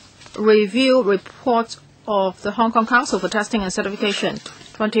 Review report of the Hong Kong Council for Testing and Certification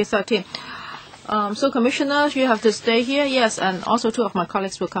 2013. So Commissioner, you have to stay here. Yes, and also 2 of my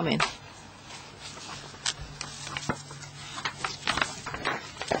colleagues will come in.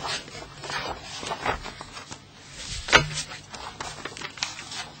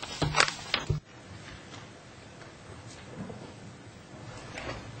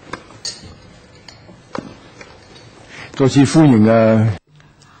 I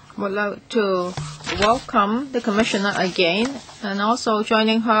would like to welcome the Commissioner again, and also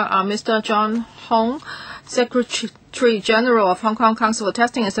joining her are Mr. John Hong, Secretary General of Hong Kong Council for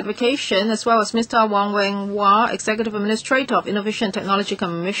Testing and Certification, as well as Mr. Wang Wenhua, Executive Administrator of Innovation and Technology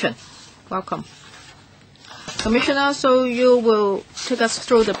Commission. Welcome. Commissioner, so you will take us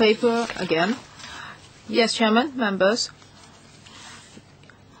through the paper again. Yes, Chairman, members.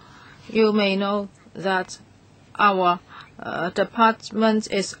 You may know that our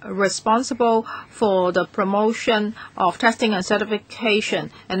department is responsible for the promotion of testing and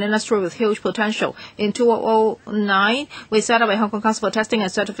certification, an industry with huge potential. In 2009, we set up a Hong Kong Council for Testing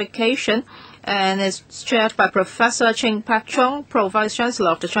and Certification, and it's chaired by Professor Ching Pat Chung, Pro-Vice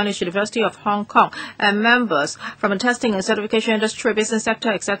Chancellor of the Chinese University of Hong Kong, and members from the testing and certification industry, business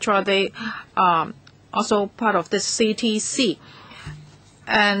sector, etc. They are also part of this CTC.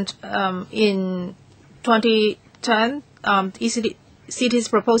 And in 2010, CT's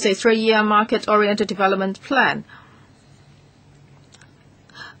proposed a 3-year market-oriented development plan.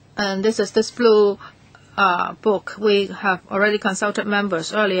 And this is this blue book. We have already consulted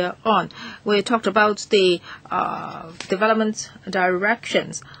members earlier on. We talked about the development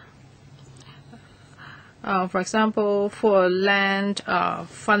directions. For example, for land,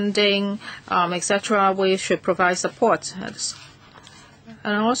 funding, etc., we should provide support.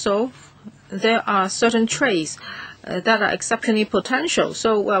 And also, there are certain traits that are exceptionally potential.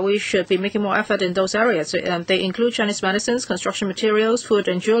 So we should be making more effort in those areas. They include Chinese medicines, construction materials, food,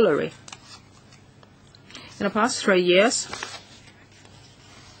 and jewelry. In the past 3 years,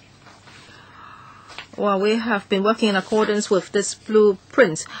 we have been working in accordance with this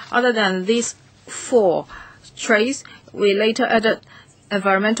blueprint. Other than these 4 trades, we later added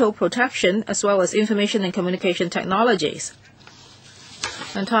environmental protection as well as information and communication technologies.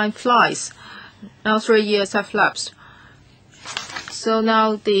 And time flies. Now 3 years have lapsed. So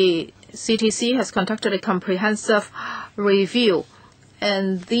now the CTC has conducted a comprehensive review.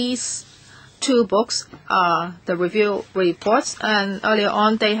 And these 2 books are the review reports, and earlier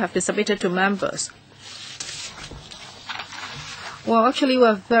on they have been submitted to members. Well, actually,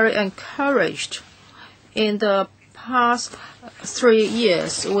 we're very encouraged. In the past 3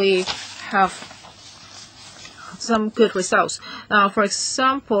 years, we have some good results. Now, for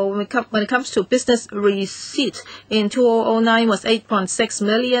example, when it comes to business receipt, in 2009 was 8.6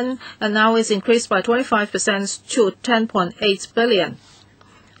 million, and now it's increased by 25% to 10.8 billion.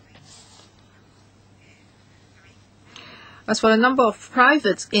 As for the number of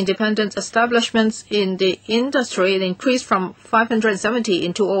private independent establishments in the industry, it increased from 570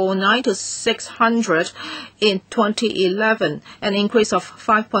 in 2009 to 600 in 2011, an increase of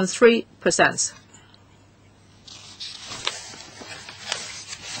 5.3%.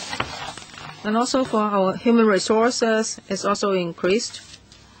 And also for our human resources, it's also increased.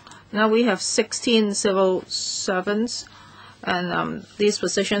 Now we have 16 civil servants, and these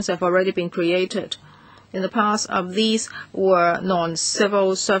positions have already been created. In the past, these were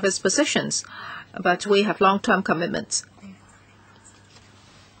non-civil service positions, but we have long-term commitments.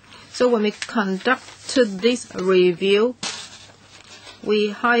 So when we conducted this review, we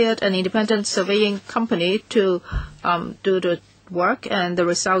hired an independent surveying company to do the work, and the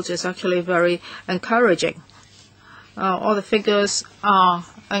result is actually very encouraging. All the figures are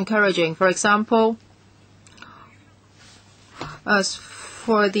encouraging. For example, as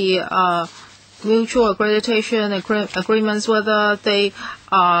for the mutual accreditation agreements, whether they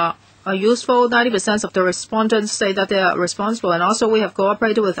are useful, 90% of the respondents say that they are responsible. And also we have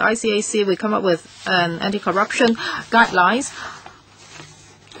cooperated with ICAC. We come up with an anti-corruption guidelines,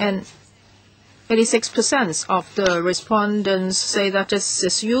 and 86% of the respondents say that this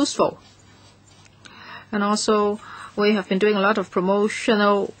is useful. And also we have been doing a lot of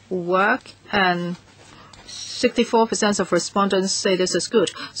promotional work, and 64% of respondents say this is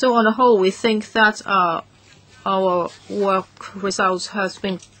good. So on the whole, we think that our work results has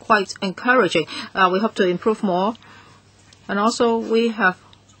been quite encouraging. We hope to improve more. And also we have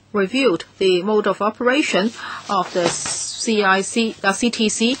reviewed the mode of operation of the CTC.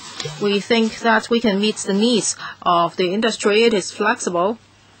 We think that we can meet the needs of the industry. It is flexible,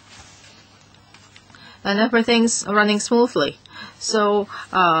 and everything's running smoothly. So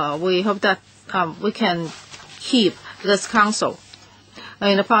we hope that we can keep this council.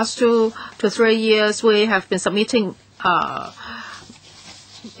 In the past 2 to 3 years, we have been submitting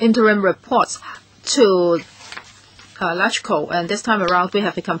interim reports to LegCo, and this time around we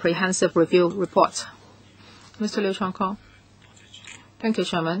have a comprehensive review report. Mr. Liu Chongkong. Thank you,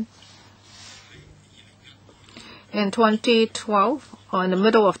 Chairman. In 2012, or in the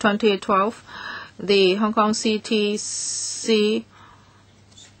middle of 2012, the Hong Kong CTC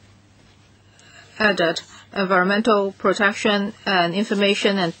added environmental protection and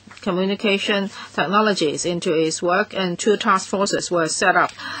information and communication technologies into its work, and 2 task forces were set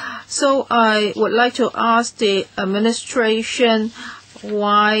up. So I would like to ask the administration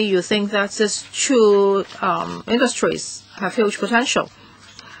why you think that these 2 industries have huge potential.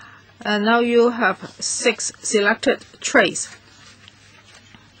 And now you have 6 selected trades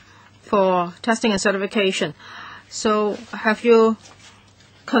for testing and certification. So have you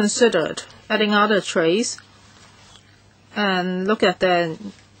considered adding other trades and look at their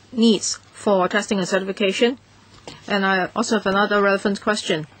needs for testing and certification? And I also have another relevant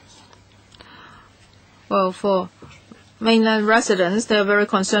question. Well, for mainland residents, they are very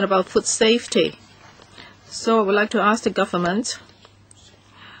concerned about food safety. So I would like to ask the government,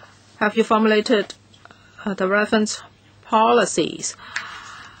 have you formulated the relevant policies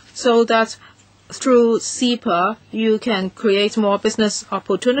so that through CEPA you can create more business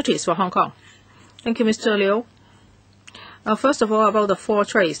opportunities for Hong Kong? Thank you, Mr. Liu. First of all, about the 4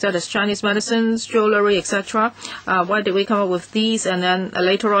 trades, that is Chinese medicines, jewelry, etc. Why did we come up with these? And then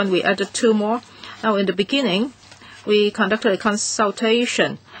later on we added 2 more. Now, in the beginning, we conducted a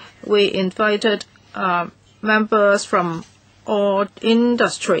consultation. We invited members from all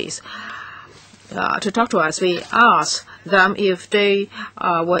industries to talk to us. We asked them if they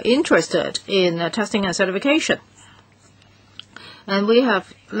were interested in testing and certification. And we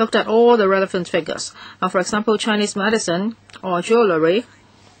have looked at all the relevant figures. For example, Chinese medicine or jewelry.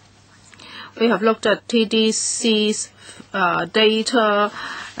 We have looked at TDC's data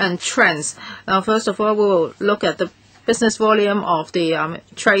and trends. Now, first of all, we will look at the business volume of the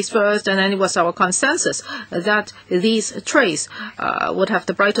trades first, and then it was our consensus that these trades would have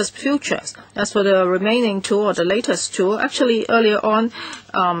the brightest futures. As for the remaining two, or the latest two, actually earlier on,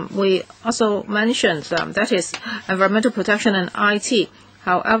 we also mentioned that is environmental protection and IT.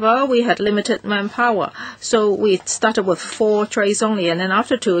 However, we had limited manpower, so we started with 4 trades only, and then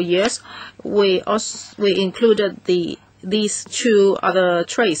after 2 years, we included these 2 other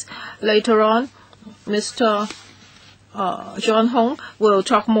trades. Later on, Mr. John Hong will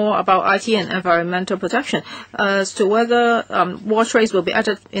talk more about IT and environmental protection. As to whether more trades will be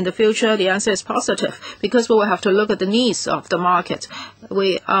added in the future, the answer is positive, because we will have to look at the needs of the market.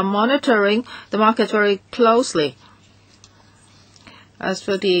 We are monitoring the market very closely. As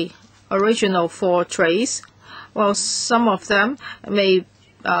for the original 4 trades, well, some of them may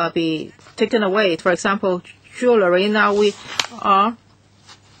be taken away. For example, jewelry, now we are,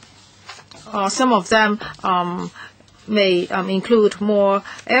 some of them may include more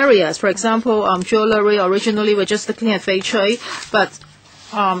areas. For example, jewelry, originally we're just looking at fei chui, but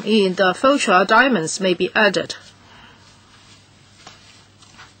in the future, diamonds may be added.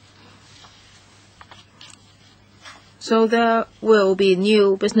 So there will be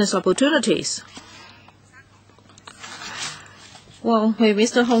new business opportunities. Well, maybe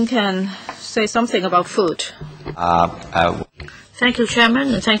Mr. Hong can say something about food. Thank you,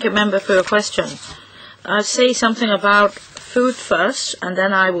 Chairman, and thank you, Member, for your question. I'll say something about food first, and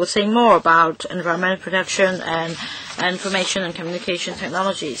then I will say more about environmental protection and information and communication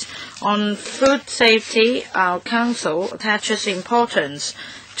technologies. On food safety, our Council attaches importance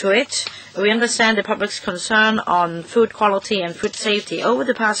to it. We understand the public's concern on food quality and food safety. Over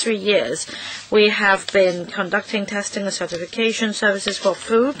the past 3 years, we have been conducting testing and certification services for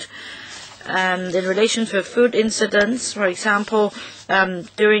food. And in relation to food incidents, for example,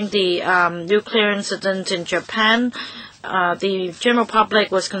 during the nuclear incident in Japan, the general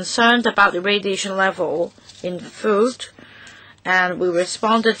public was concerned about the radiation level in food, and we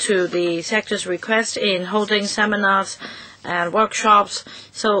responded to the sector's request in holding seminars and workshops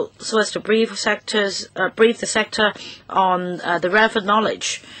so as to brief the sector on the relevant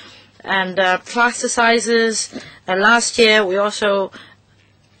knowledge. And plasticizers, last year we also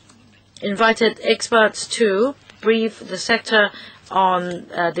invited experts to brief the sector on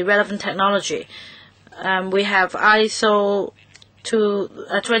the relevant technology. We have ISO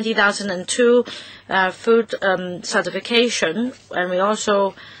 20002 food certification, and we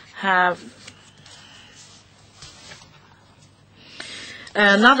also have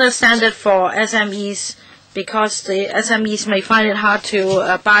another standard for SMEs, because the SMEs may find it hard to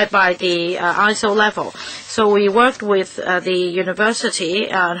abide by the ISO level. So we worked with the university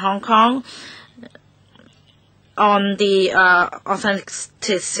in Hong Kong on the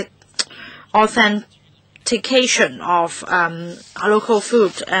authentication of local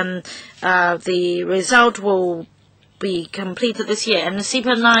food, and the result will be completed this year. And in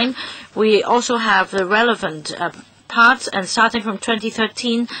CEPA 9, we also have the relevant parts, and starting from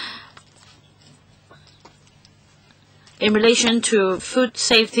 2013, in relation to food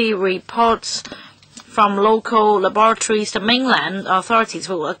safety reports from local laboratories, the mainland authorities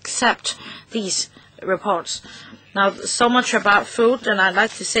will accept these reports. Now, so much about food, and I'd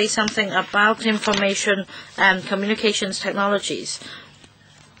like to say something about information and communications technologies.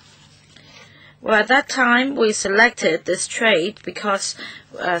 Well, at that time, we selected this trade because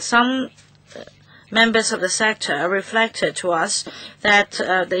some members of the sector reflected to us that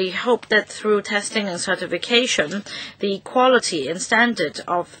they hope that through testing and certification, the quality and standard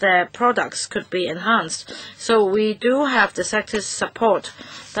of their products could be enhanced. So we do have the sector's support.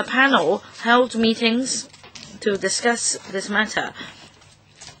 The panel held meetings to discuss this matter.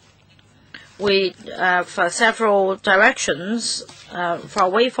 We for several directions for a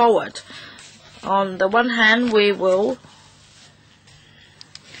way forward. On the one hand, we will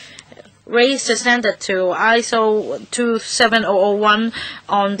raise the standard to ISO 27001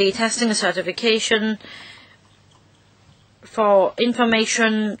 on the testing and certification for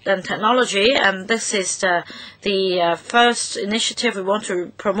information and technology, and this is the first initiative we want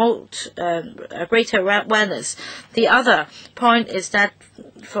to promote a greater awareness. The other point is that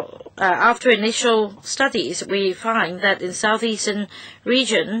after initial studies, we find that in Southeast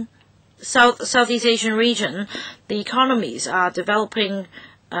Asian region, the economies are developing,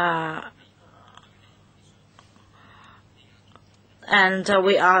 and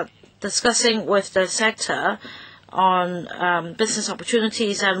we are discussing with the sector on business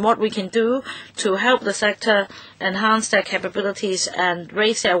opportunities and what we can do to help the sector enhance their capabilities and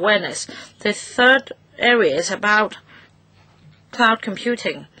raise their awareness. The third area is about cloud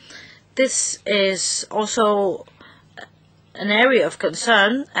computing. This is also an area of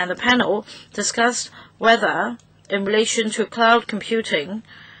concern, and the panel discussed whether, in relation to cloud computing,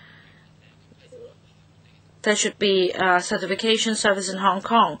 there should be a certification service in Hong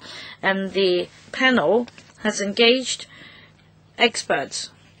Kong. And the panel has engaged experts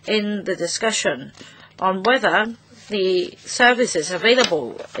in the discussion on whether the services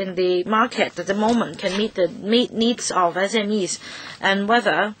available in the market at the moment can meet the needs of SMEs, and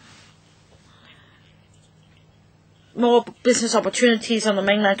whether more business opportunities on the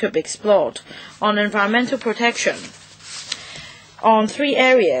mainland could be explored. On environmental protection, on 3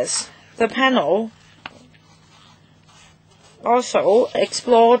 areas, the panel also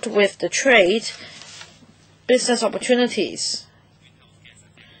explored with the trade business opportunities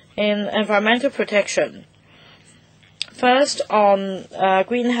in environmental protection. First, on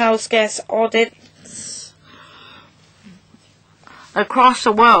greenhouse gas audits across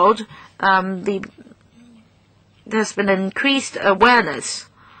the world, there's been increased awareness.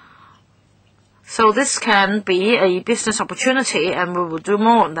 So this can be a business opportunity, and we will do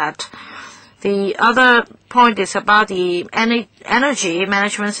more on that. The other point is about the energy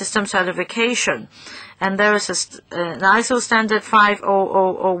management system certification. And there is an ISO standard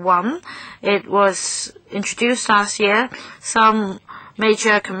 50001. It was introduced last year. Some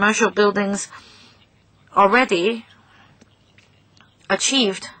major commercial buildings already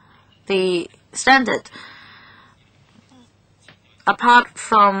achieved the standard. Apart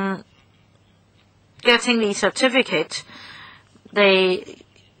from getting the certificate, they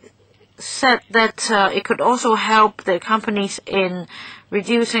said that it could also help the companies in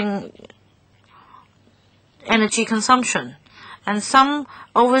reducing energy consumption. And some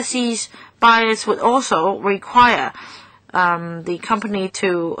overseas buyers would also require the company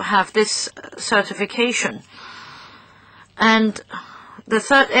to have this certification. And the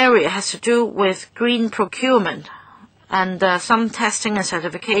third area has to do with green procurement. And some testing and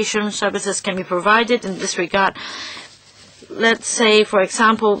certification services can be provided in this regard. Let's say, for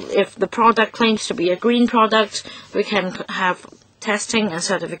example, if the product claims to be a green product, we can have testing and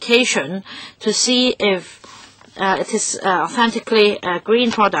certification to see if it is authentically a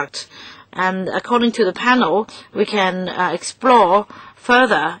green product. And according to the panel, we can explore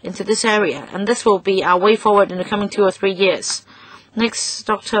further into this area. And this will be our way forward in the coming 2 or 3 years. Next,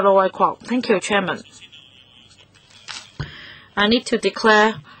 Dr. Lo Wai Kwok. Thank you, Chairman. I need to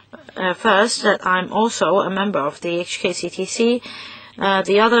declare first that I'm also a member of the HKCTC.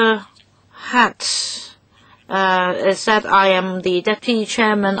 The other hat is that I am the Deputy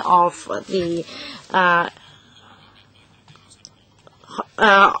Chairman of the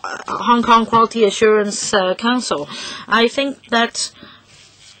Hong Kong Quality Assurance Council. I think that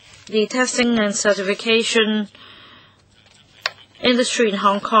the testing and certification industry in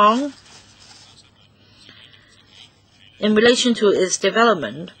Hong Kong, in relation to its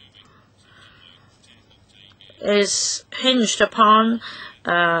development, is hinged upon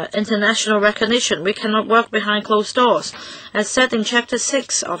international recognition. We cannot work behind closed doors. As said in Chapter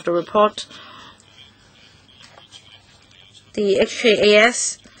 6 of the report, the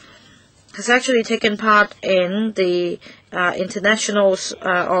HKAS has actually taken part in the international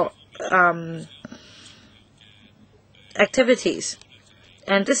activities,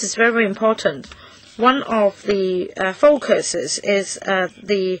 and this is very important. One of the focuses is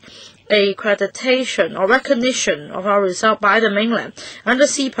the accreditation or recognition of our result by the mainland. Under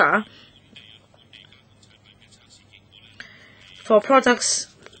CEPA, for products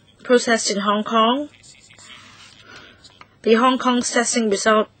processed in Hong Kong, the Hong Kong's testing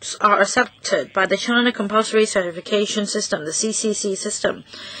results are accepted by the China Compulsory Certification System, the CCC system,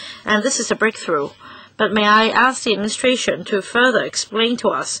 and this is a breakthrough. But may I ask the administration to further explain to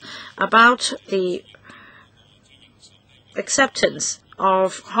us about the acceptance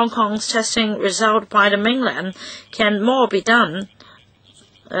of Hong Kong's testing result by the mainland? Can more be done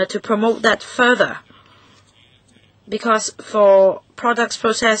to promote that further? Because for products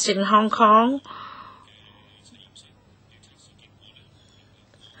processed in Hong Kong,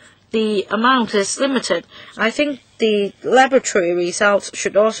 the amount is limited. I think the laboratory results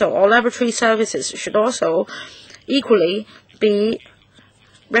should also, or laboratory services should also equally be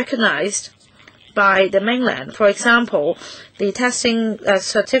recognized by the mainland. For example, the testing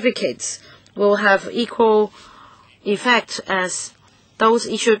certificates will have equal effect as those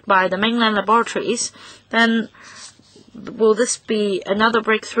issued by the mainland laboratories. Then will this be another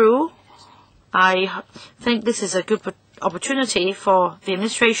breakthrough I think this is a good opportunity for the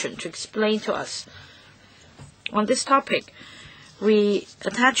administration to explain to us. On this topic, we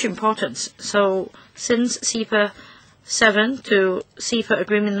attach importance. So since CEPA 7 to CEPA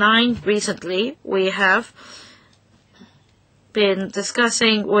Agreement 9 recently, we have been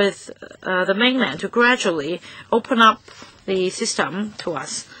discussing with the mainland to gradually open up the system to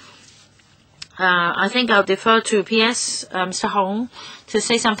us. I think I'll defer to PS, Mr. Hong, to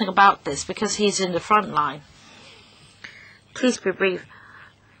say something about this because he's in the front line. Please be brief.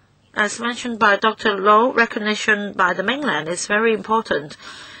 As mentioned by Dr. Low, recognition by the mainland is very important.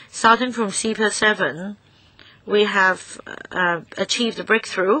 Starting from CEPA 7, we have achieved a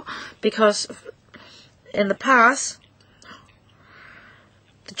breakthrough because in the past,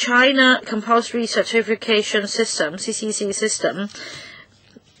 the China Compulsory Certification System, CCC system,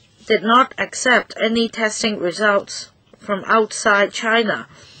 did not accept any testing results from outside China,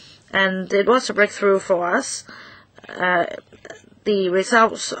 and it was a breakthrough for us. The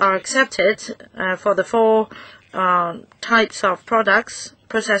results are accepted for the 4 types of products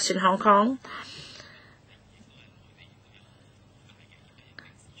processed in Hong Kong,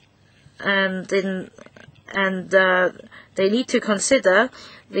 and they need to consider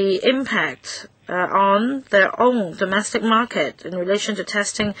the impact on their own domestic market in relation to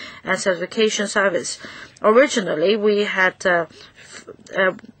testing and certification service. Originally, we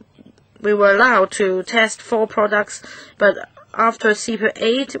were allowed to test 4 products, but after CEPA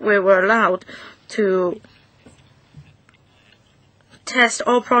 8, we were allowed to test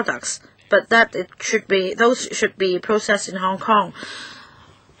all products, but those should be processed in Hong Kong.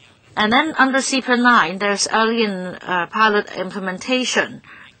 And then under CEPA 9, there's early pilot implementation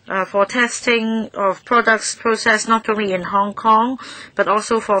for testing of products processed not only in Hong Kong, but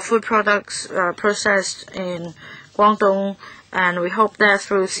also for food products processed in Guangdong. And we hope that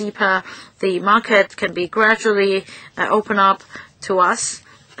through CEPA, the market can be gradually open up to us.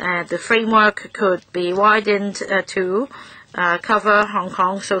 The framework could be widened to cover Hong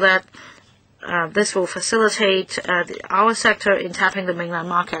Kong so that this will facilitate our sector in tapping the mainland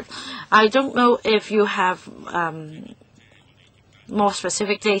market. I don't know if you have more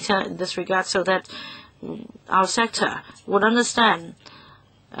specific data in this regard so that our sector would understand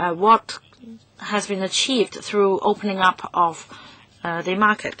what has been achieved through opening up of the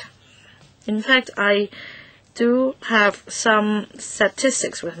market. In fact, I do have some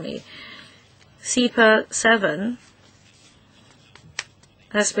statistics with me. CEPA 7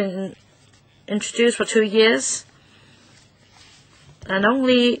 has been introduced for 2 years, and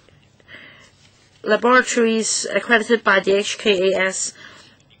only laboratories accredited by the HKAS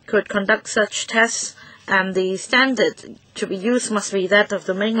could conduct such tests, and the standard to be used must be that of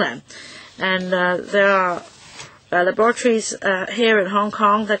the mainland. And there are laboratories here in Hong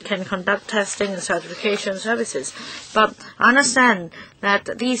Kong that can conduct testing and certification services. But I understand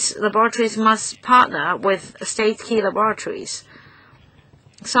that these laboratories must partner with state key laboratories.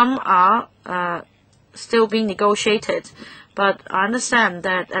 Some are still being negotiated, but I understand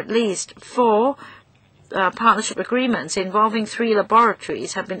that at least 4 partnership agreements involving 3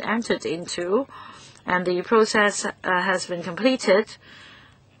 laboratories have been entered into, and the process has been completed.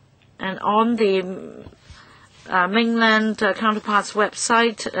 And on the mainland counterparts'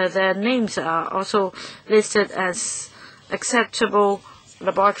 website, their names are also listed as acceptable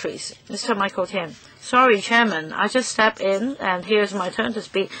laboratories. Mr. Michael Tian. Sorry, Chairman, I just stepped in, and here's my turn to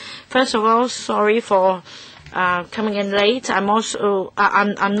speak. First of all, sorry for coming in late. I'm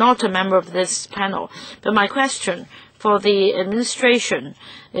not a member of this panel, but my question for the administration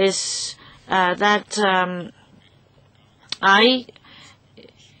is that I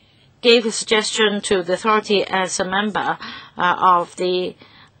gave a suggestion to the authority as a member of the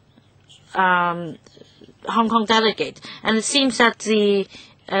Hong Kong delegate, and it seems that the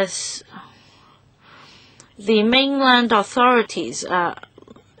mainland authorities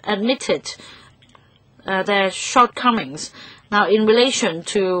admitted their shortcomings. Now, in relation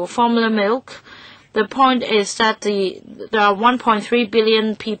to formula milk, the point is that there are 1.3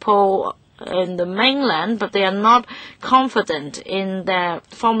 billion people in the mainland, but they are not confident in their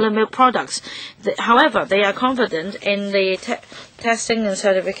formula milk products. However, they are confident in the testing and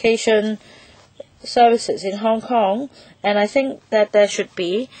certification services in Hong Kong, and I think that there should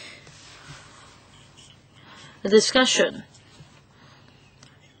be a discussion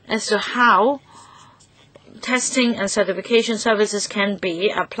as to how testing and certification services can be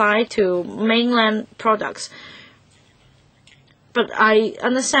applied to mainland products. But I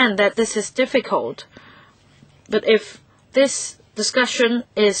understand that this is difficult. But if this discussion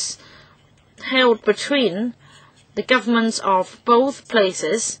is held between the governments of both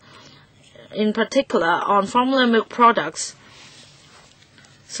places, in particular on formula milk products,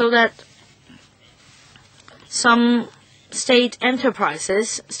 so that some state-owned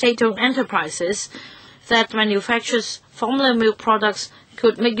enterprises that manufactures formula milk products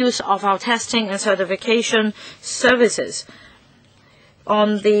could make use of our testing and certification services.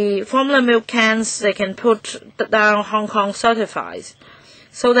 On the formula milk cans, they can put down Hong Kong certified,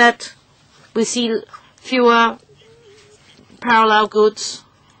 so that we see fewer parallel goods,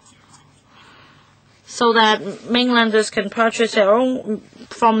 so that mainlanders can purchase their own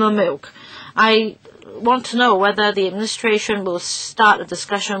formula milk. I want to know whether the administration will start a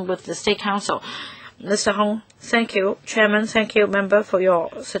discussion with the State Council. Mr. Hong, thank you. Chairman, thank you, member, for your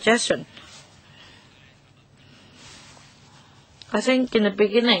suggestion. I think in the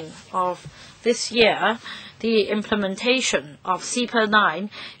beginning of this year, the implementation of CEPA 9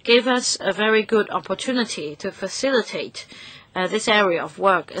 gave us a very good opportunity to facilitate this area of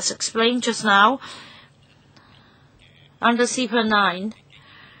work. As explained just now, under CEPA 9,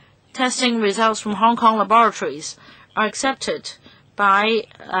 testing results from Hong Kong laboratories are accepted by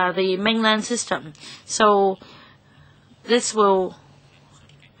the mainland system. So this will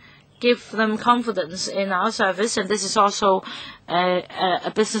give them confidence in our service, and this is also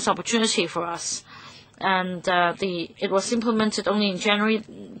a business opportunity for us. And it was implemented only in January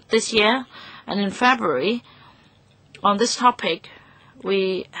this year, and in February, on this topic,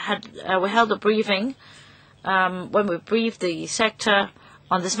 we held a briefing when we briefed the sector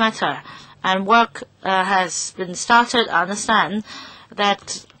on this matter, and work has been started. I understand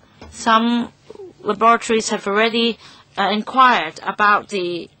that some laboratories have already inquired about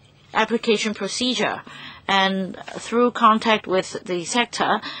the application procedure, and through contact with the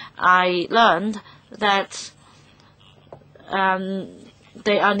sector, I learned that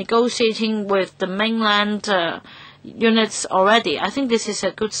they are negotiating with the mainland units already. I think this is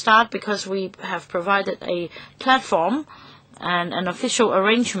a good start because we have provided a platform and an official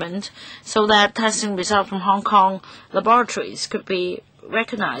arrangement so that testing results from Hong Kong laboratories could be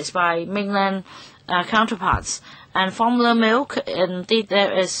recognized by mainland counterparts. And formula milk, indeed,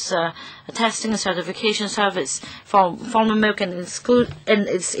 there is a testing and certification service for formula milk, and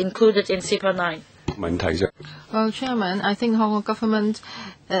it's included in CEPA 9. Well, Chairman, I think Hong Kong government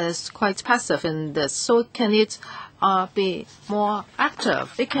is quite passive in this. So can it be more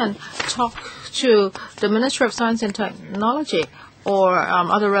active? It can talk to the Ministry of Science and Technology or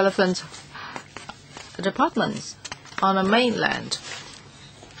other relevant departments on the mainland,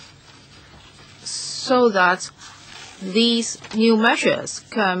 so that these new measures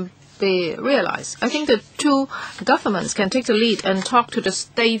can be realized. I think the two governments can take the lead and talk to the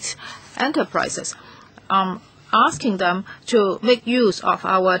state enterprises, asking them to make use of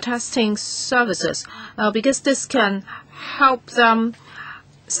our testing services, because this can help them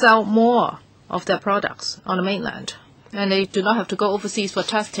sell more of their products on the mainland, and they do not have to go overseas for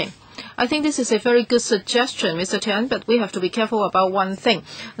testing. I think this is a very good suggestion, Mr. Tian, but we have to be careful about one thing.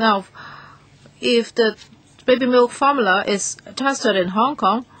 Now, if the baby milk formula is tested in Hong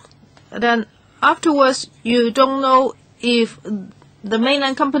Kong, then afterwards you don't know if the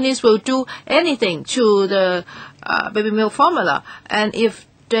mainland companies will do anything to the baby milk formula. And if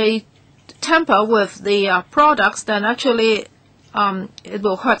they tamper with the products, then actually it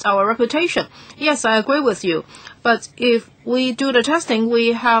will hurt our reputation. Yes, I agree with you. But if we do the testing,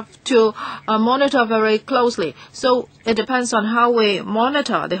 we have to monitor very closely. So it depends on how we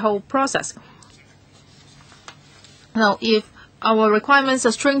monitor the whole process. Now, if our requirements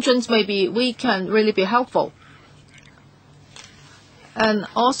are stringent, maybe we can really be helpful. And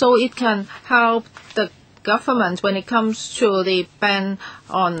also it can help the government when it comes to the ban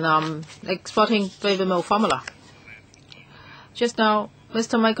on exporting baby milk formula. Just now,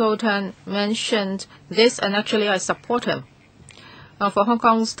 Mr. Michael Tan mentioned this, and actually I support him. For Hong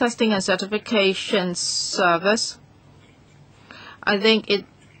Kong's testing and certification service, I think it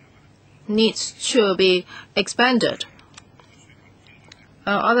needs to be expanded.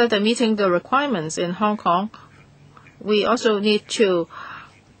 Other than meeting the requirements in Hong Kong, we also need to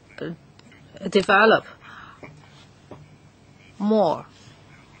develop more,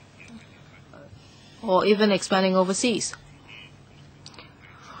 or even expanding overseas.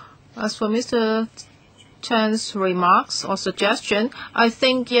 As for Mr. Chan's remarks or suggestion, I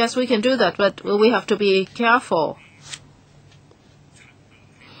think, yes, we can do that, but we have to be careful.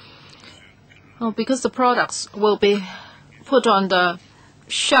 Because the products will be put on the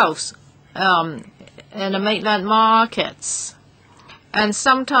shelves in the mainland markets, and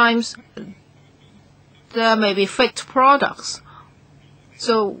sometimes there may be faked products.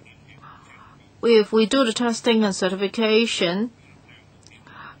 So if we do the testing and certification,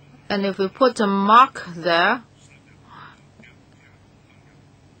 And if we put a mark there,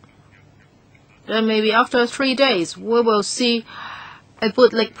 then maybe after 3 days, we will see a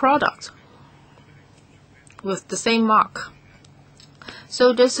bootleg product with the same mark.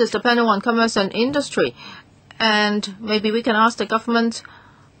 So this is depending on commerce and industry. And maybe we can ask the government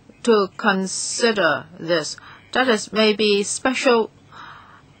to consider this. That is, maybe special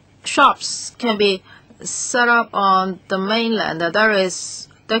shops can be set up on the mainland.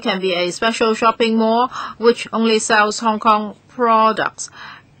 There can be a special shopping mall which only sells Hong Kong products.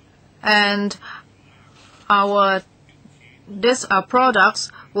 And these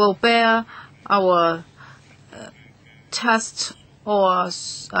products will bear our test or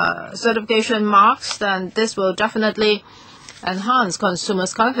certification marks, then this will definitely enhance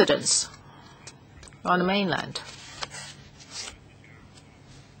consumers' confidence on the mainland.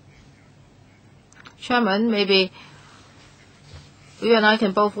 Chairman, maybe you and I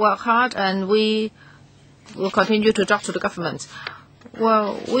can both work hard and we will continue to talk to the government.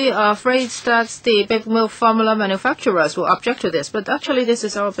 Well, we are afraid that the big milk formula manufacturers will object to this, but actually this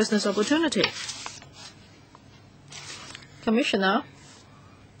is our business opportunity. Commissioner,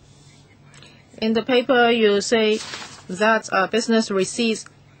 in the paper you say that business receipts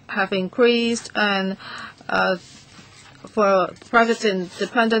have increased and for private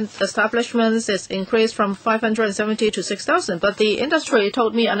independent establishments it's increased from 570 to 6,000. But the industry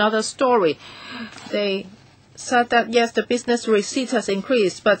told me another story. They said that yes, the business receipt has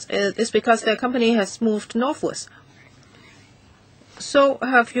increased, but it's because their company has moved northwards. So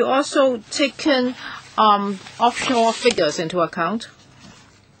have you also taken offshore figures into account?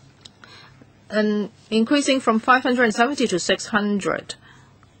 And increasing from 570 to 600.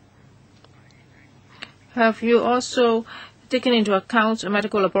 Have you also taken into account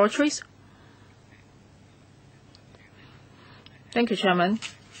medical laboratories? Thank you, Chairman.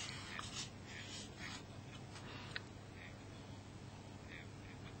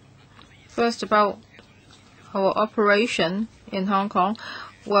 First, about our operation in Hong Kong.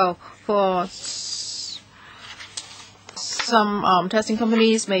 Well, for some testing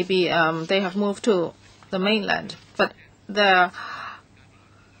companies, maybe they have moved to the mainland, but their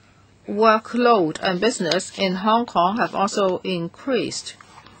workload and business in Hong Kong have also increased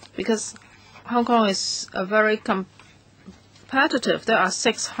because Hong Kong is a very competitive. There are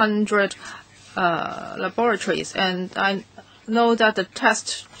 600 laboratories, and I know that the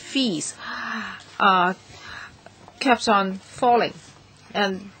test fees kept on falling,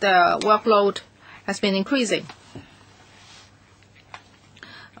 and the workload has been increasing.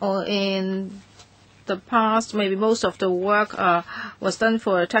 In the past, maybe most of the work was done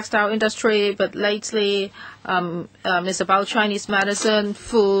for the textile industry, but lately it's about Chinese medicine,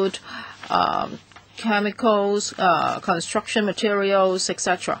 food, chemicals, construction materials,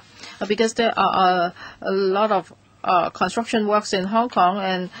 etc. Because there are a lot of construction works in Hong Kong,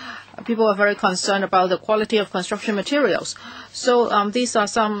 and people are very concerned about the quality of construction materials. So these are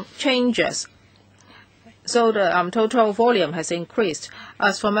some changes. So the total volume has increased.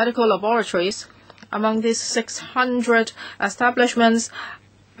 As for medical laboratories, among these 600 establishments,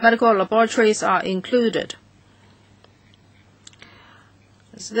 medical laboratories are included.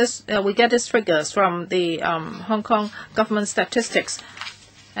 We get these figures from the Hong Kong government statistics,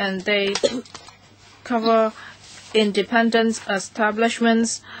 and they cover independent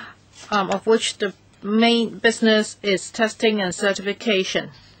establishments, of which the main business is testing and certification.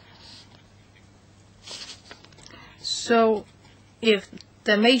 So if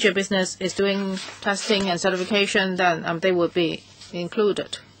the major business is doing testing and certification, then they will be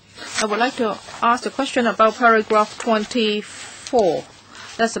included. I would like to ask a question about paragraph 24.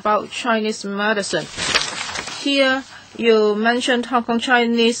 That's about Chinese medicine. Here you mentioned Hong Kong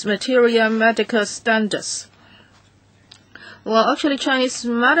Chinese material medical standards. Well, actually Chinese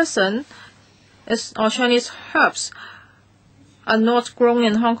medicine or Chinese herbs are not grown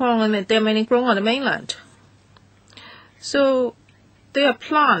in Hong Kong, and they're mainly grown on the mainland. So they are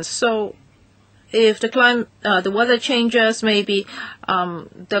plants. So if the weather changes, maybe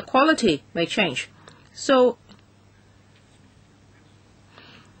the quality may change. So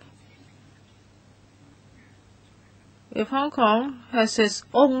if Hong Kong has its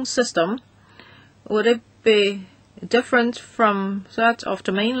own system, would it be different from that of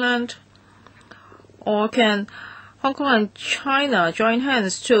the mainland? Or can Hong Kong and China join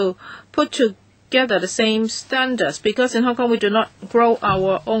hands to put together the same standards? Because in Hong Kong we do not grow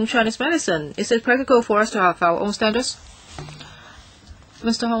our own Chinese medicine. Is it practical for us to have our own standards?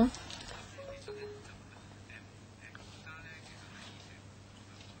 Mr. Hong?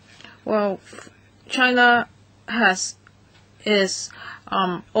 Well, China has is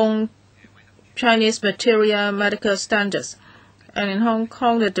own Chinese material medical standards. And in Hong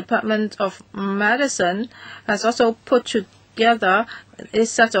Kong, the Department of Medicine has also put together a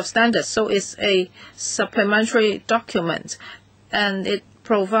set of standards. So it's a supplementary document, and it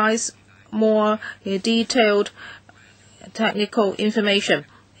provides more detailed technical information.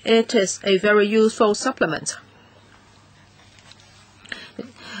 It is a very useful supplement.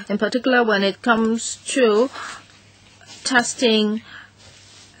 In particular, when it comes to testing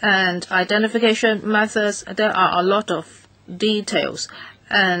and identification methods, there are a lot of details,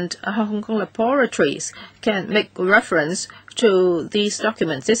 and Hong Kong laboratories can make reference to these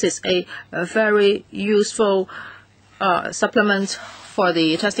documents. This is a very useful supplement for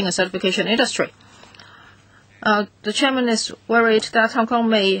the testing and certification industry. The chairman is worried that Hong Kong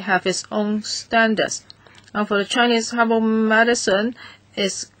may have its own standards. For the Chinese herbal medicine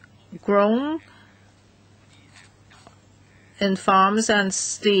is grown in farms, and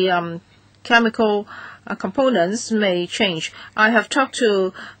the chemical components may change. I have talked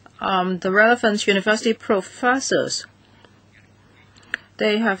to the relevant university professors.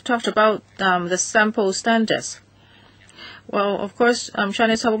 They have talked about the sample standards. Well, of course,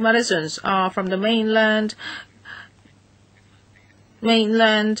 Chinese herbal medicines are from the mainland.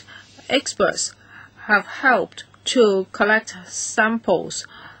 Mainland experts have helped to collect samples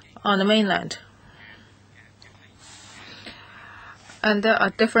on the mainland. And there are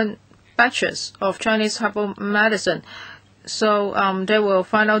different batches of Chinese herbal medicine. So they will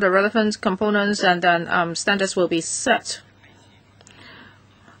find out the relevant components, and then standards will be set.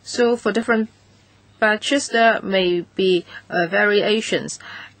 So for different batches, there may be variations.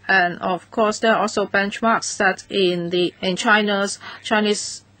 And of course, there are also benchmarks set in China's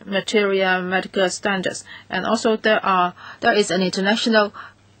Chinese material medical standards. And also there is an international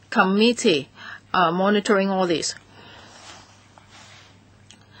committee monitoring all these.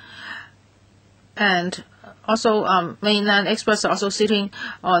 And also mainland experts are also sitting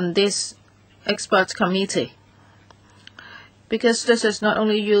on this expert committee. Because this is not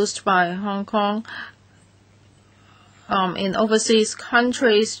only used by Hong Kong, in overseas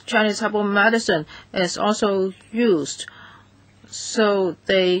countries, Chinese herbal medicine is also used. So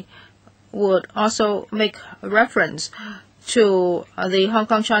they would also make reference to the Hong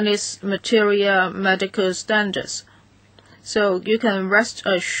Kong Chinese material medical standards. So you can rest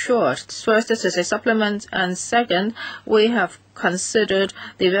assured, first, this is a supplement, and second, we have considered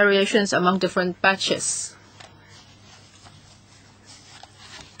the variations among different batches.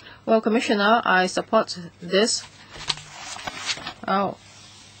 Well, Commissioner, I support this.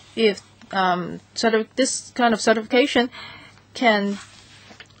 If this kind of certification can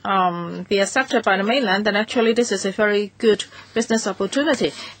be accepted by the mainland, then actually this is a very good business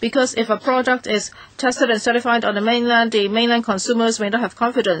opportunity. Because if a product is tested and certified on the mainland consumers may not have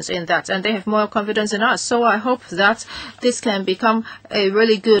confidence in that, and they have more confidence in us. So I hope that this can become a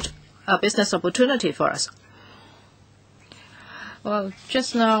really good business opportunity for us. Well,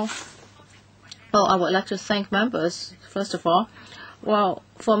 just now, I would like to thank members, first of all. Well,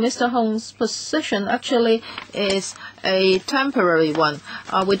 for Mr. Hong's position actually is a temporary one.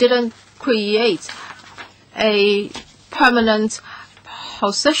 We didn't create a permanent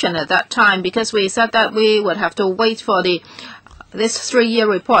position at that time because we said that we would have to wait for this 3-year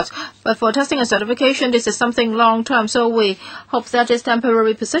report. But for testing and certification, this is something long-term, so we hope that this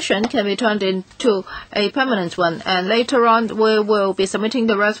temporary position can be turned into a permanent one. And later on, we will be submitting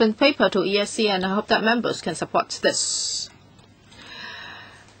the relevant paper to ESC, and I hope that members can support this.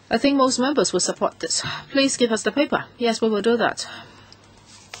 I think most members will support this. Please give us the paper. Yes, we will do that.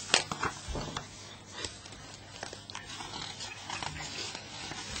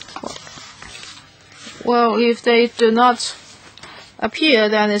 Well, if they do not appear,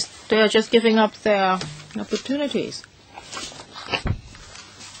 then they are just giving up their opportunities.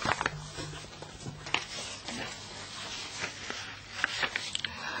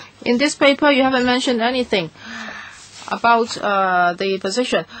 In this paper, you haven't mentioned anything about the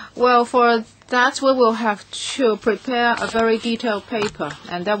position. Well, for that, we will have to prepare a very detailed paper,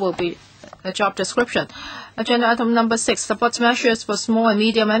 and that will be a job description. Agenda item number 6, support measures for small and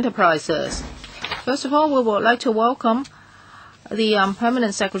medium enterprises. First of all, we would like to welcome the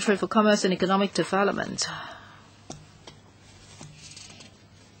Permanent Secretary for Commerce and Economic Development.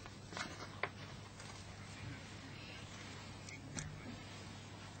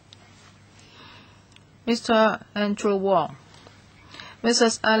 Mr. Andrew Wong,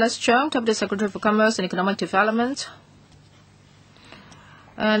 Mrs. Alice Cheung, Deputy Secretary for Commerce and Economic Development,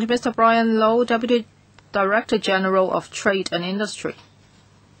 and Mr. Brian Low, Deputy Director General of Trade and Industry.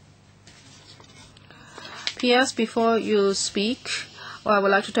 P.S. Before you speak, I would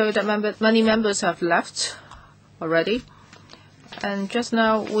like to tell you that many members have left already. And just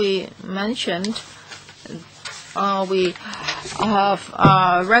now we mentioned, we have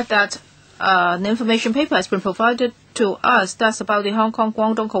read that an information paper has been provided to us. That's about the Hong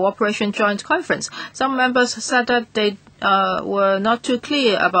Kong-Guangdong Cooperation Joint Conference. Some members said that they were not too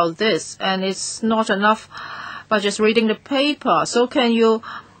clear about this, and it's not enough by just reading the paper. So can you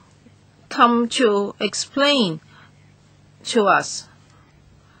come to explain to us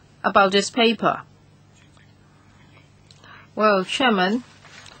about this paper? Well, Chairman,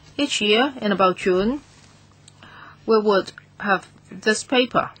 each year in about June, we would have this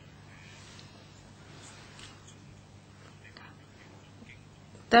paper.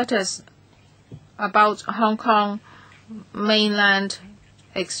 That is about Hong Kong mainland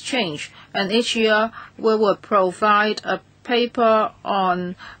exchange. And each year we will provide a paper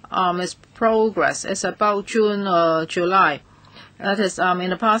on its progress. It's about June or July. That is in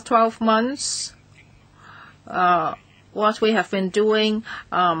the past 12 months, what we have been doing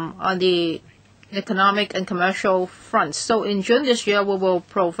on the economic and commercial front. So in June this year, we will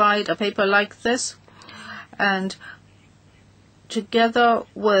provide a paper like this. And together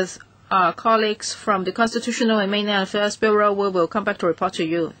with our colleagues from the Constitutional and Mainland Affairs Bureau, we will come back to report to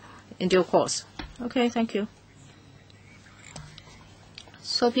you in due course. Okay, thank you.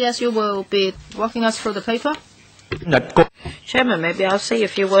 So, P.S., you will be walking us through the paper? Chairman, maybe I'll say a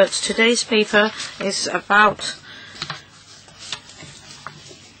few words. Today's paper is about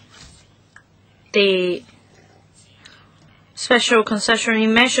the special concessionary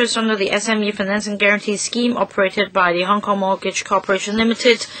measures under the SME Financing Guarantee Scheme operated by the Hong Kong Mortgage Corporation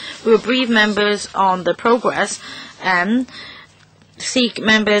Limited. We will brief members on the progress and seek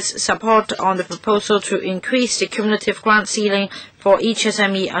members' support on the proposal to increase the cumulative grant ceiling for each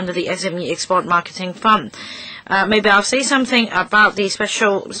SME under the SME Export Marketing Fund. Maybe I'll say something about the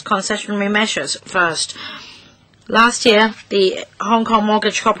special concessionary measures first. Last year, the Hong Kong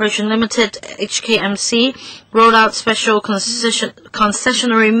Mortgage Corporation Limited, HKMC, rolled out special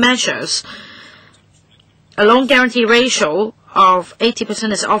concessionary measures. A loan guarantee ratio of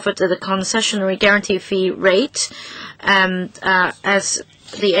 80% is offered at the concessionary guarantee fee rate. And as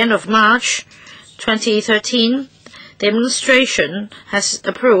the end of March 2013, the administration has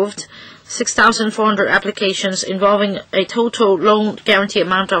approved 6,400 applications involving a total loan guarantee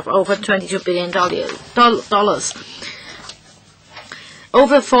amount of over $22 billion.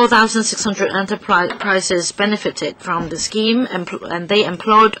 Over 4,600 enterprises benefited from the scheme, and they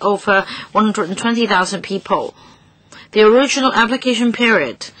employed over 120,000 people. The original application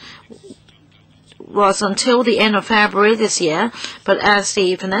period was until the end of February this year, but as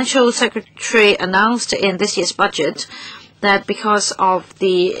the Financial Secretary announced in this year's budget, that because of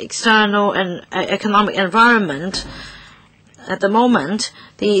the external and economic environment at the moment,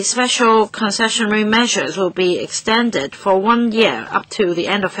 the special concessionary measures will be extended for 1 year up to the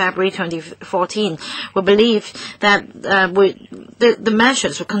end of February 2014. We believe that the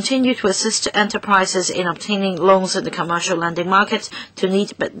measures will continue to assist enterprises in obtaining loans in the commercial lending market to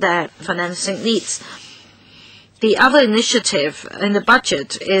meet their financing needs. The other initiative in the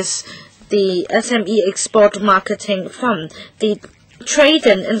budget is the SME Export Marketing Fund. The Trade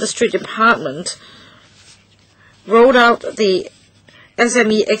and Industry Department rolled out the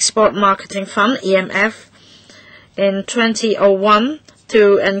SME Export Marketing Fund, EMF, in 2001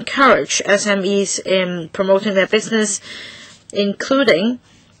 to encourage SMEs in promoting their business, including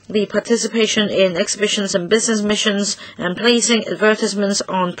the participation in exhibitions and business missions and placing advertisements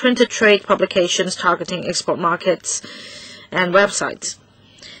on printed trade publications targeting export markets and websites.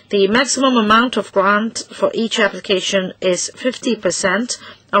 The maximum amount of grant for each application is 50%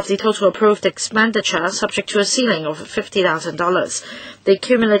 of the total approved expenditure, subject to a ceiling of $50,000. The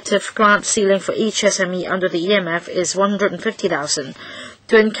cumulative grant ceiling for each SME under the EMF is $150,000.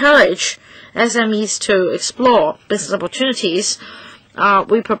 To encourage SMEs to explore business opportunities,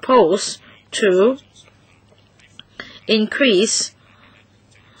 we propose to increase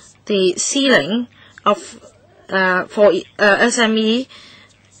the ceiling of for SME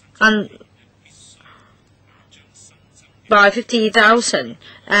by $50,000,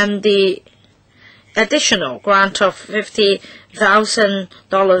 and the additional grant of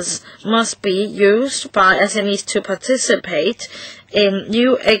 $50,000 must be used by SMEs to participate in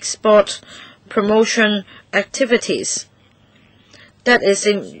new export promotion activities. That is,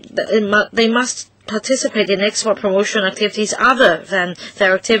 they must participate in export promotion activities other than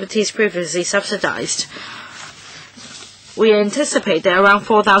their activities previously subsidized. We anticipate there are around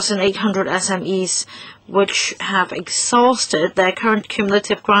 4,800 SMEs which have exhausted their current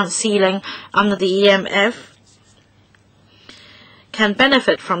cumulative grant ceiling under the EMF, can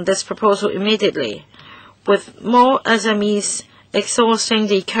benefit from this proposal immediately. With more SMEs exhausting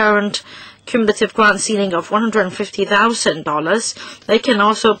the current cumulative grant ceiling of $150,000, they can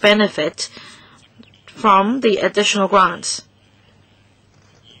also benefit from the additional grants.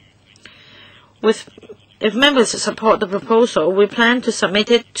 If members support the proposal, we plan to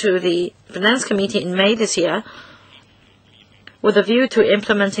submit it to the Finance Committee in May this year, with a view to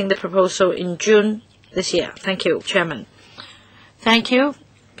implementing the proposal in June this year. Thank you, Chairman. Thank you.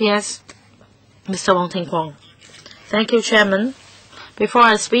 P.S. Mr. Wong Ting Kwong. Thank you, Chairman. Before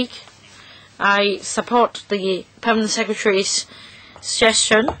I speak, I support the Permanent Secretary's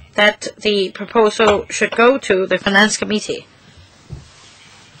suggestion that the proposal should go to the Finance Committee.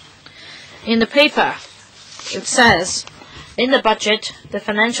 In the paper, it says, in the budget, the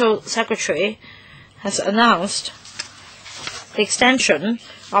Financial Secretary has announced the extension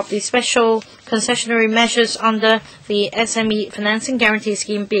of the special concessionary measures under the SME Financing Guarantee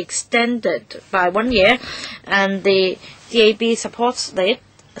Scheme be extended by 1 year, and the DAB supports it,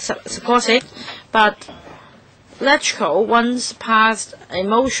 but LegCo once passed a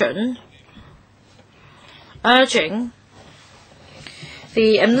motion urging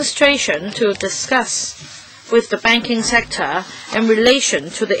the administration to discuss with the banking sector in relation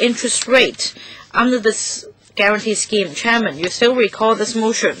to the interest rate under this guarantee scheme. Chairman, you still recall this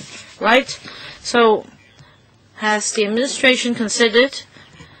motion, right? So, has the administration considered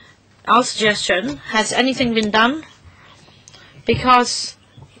our suggestion? Has anything been done? Because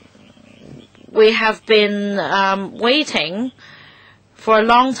we have been waiting for a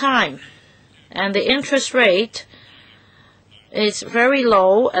long time, and the interest rate is very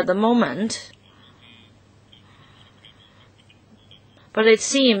low at the moment. But it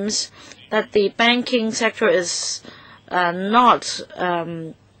seems that the banking sector is not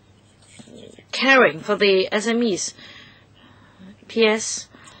caring for the SMEs. P.S.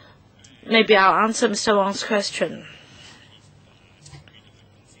 Maybe I'll answer Mr. Wong's question.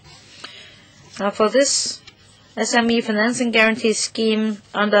 Now, for this SME Financing Guarantee Scheme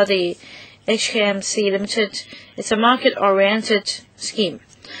under the HKMC Limited, it's a market-oriented scheme.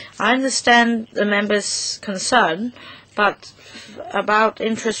 I understand the members' concern, but about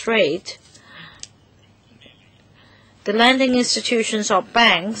interest rate, the lending institutions or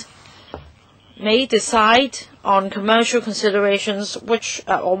banks may decide on commercial considerations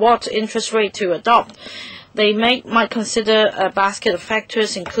or what interest rate to adopt. They might consider a basket of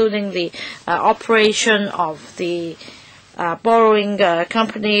factors, including the operation of the borrowing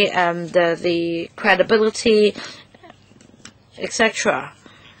company and the credibility, etc.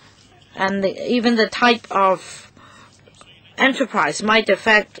 And even the type of enterprise might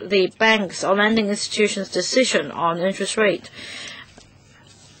affect the bank's or lending institution's decision on interest rate.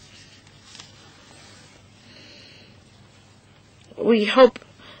 We hope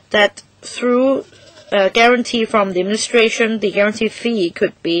that through a guarantee from the administration, the guarantee fee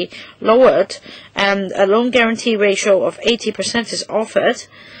could be lowered and a loan guarantee ratio of 80% is offered,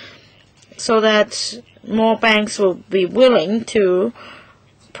 so that more banks will be willing to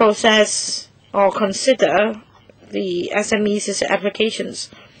process or consider the SMEs' applications.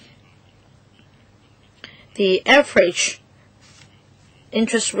 The average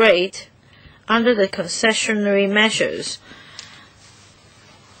interest rate under the concessionary measures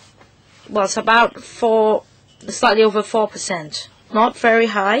was about slightly over 4%, not very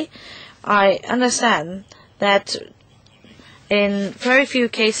high. I understand that in very few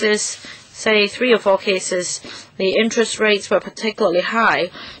cases, say 3 or 4 cases, the interest rates were particularly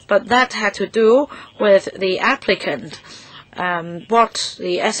high, but that had to do with the applicant, what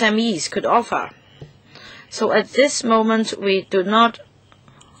the SMEs could offer. So at this moment, we do not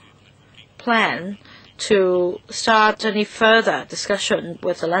plan to start any further discussion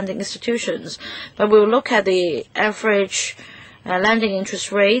with the lending institutions, but we'll look at the average lending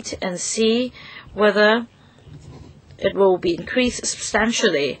interest rate and see whether it will be increased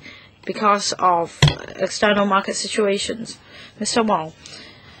substantially because of external market situations. Mr. Wong.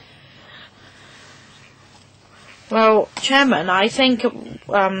 Well, Chairman, I think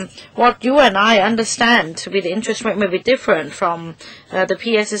what you and I understand to be the interest rate may be different from the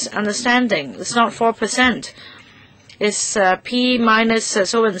PS's understanding. It's not 4%. It's P minus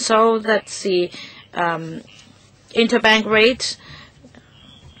so-and-so. That's the interbank rate.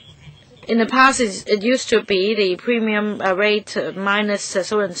 In the past, it used to be the premium rate minus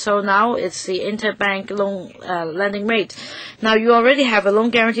so-and-so. Now it's the interbank loan lending rate. Now you already have a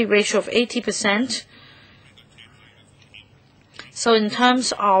loan guarantee ratio of 80%. So in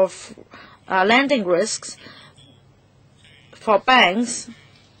terms of lending risks for banks,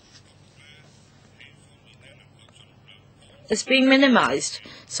 is being minimized.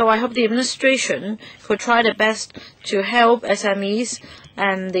 So I hope the administration could try their best to help SMEs,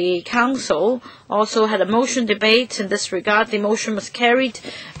 and the council also had a motion debate in this regard. The motion was carried.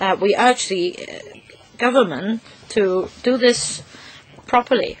 We urge the government to do this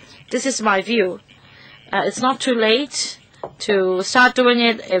properly. This is my view. It's not too late to start doing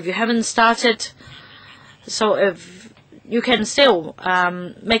it if you haven't started. So if you can still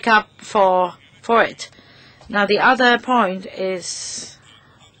make up for it. Now the other point is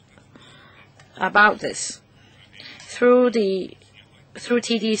about this. Through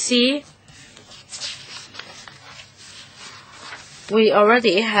TDC, we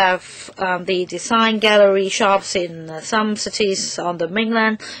already have the design gallery shops in some cities on the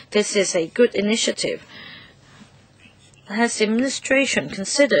mainland. This is a good initiative. Has the administration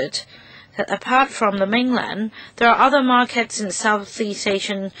considered that apart from the mainland, there are other markets in the Southeast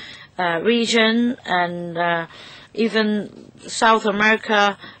Asian region and even South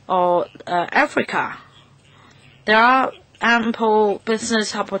America or Africa? There are ample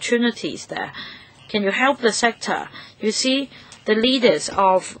business opportunities there. Can you help the sector? You see, the leaders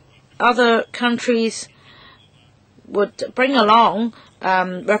of other countries would bring along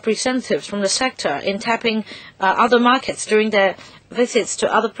representatives from the sector in tapping other markets during their visits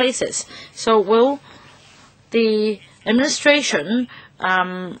to other places. So will the administration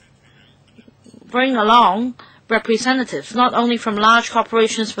bring along representatives, not only from large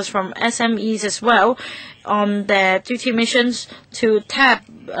corporations, but from SMEs as well, on their duty missions to tap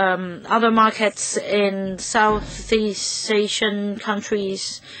other markets in Southeast Asian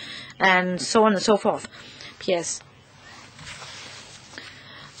countries and so on and so forth? P.S.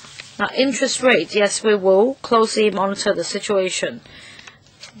 Now, interest rate, yes, we will closely monitor the situation.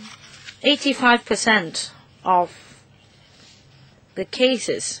 85% of the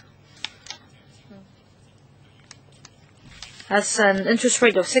cases has an interest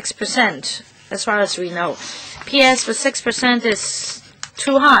rate of 6%, as far as we know. PS for 6% is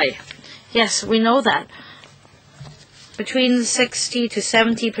too high. Yes, we know that. Between 60 to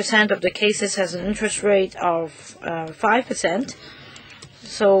 70% of the cases has an interest rate of 5%.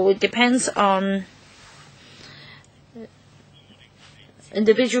 So it depends on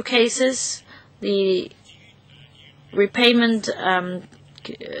individual cases. The repayment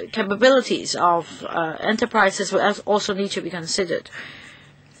capabilities of enterprises will also need to be considered.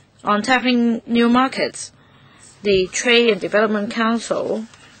 On tapping new markets, the Trade and Development Council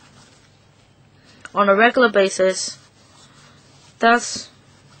on a regular basis does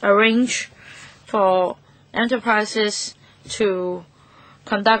arrange for enterprises to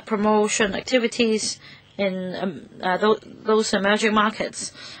conduct promotion activities in those emerging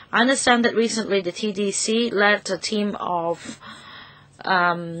markets. I understand that recently the TDC led a team of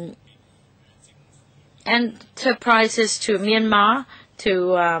enterprises to Myanmar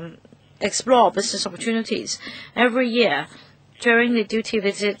to explore business opportunities. Every year, during the duty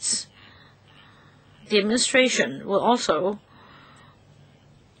visits, the administration will also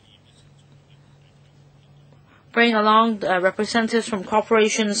bring along representatives from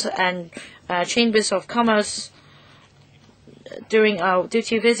corporations and chambers of commerce during our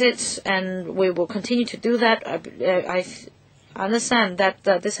duty visits, and we will continue to do that. I understand that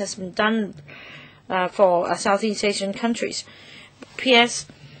this has been done for Southeast Asian countries. P.S.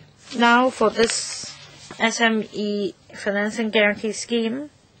 Now for this SME financing guarantee scheme,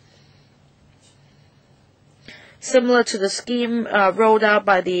 similar to the scheme rolled out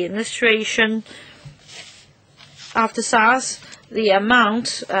by the administration after SARS, the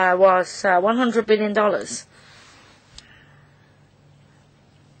amount was $100 billion.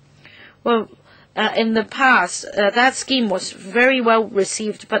 Well, in the past, that scheme was very well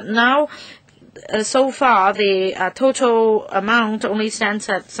received, but now, so far, the total amount only stands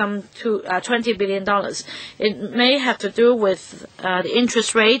at some $20 billion. It may have to do with the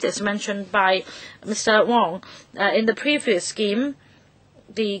interest rate, as mentioned by Mr. Wong. In the previous scheme,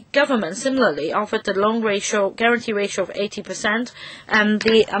 the government similarly offered the loan ratio, guarantee ratio of 80%, and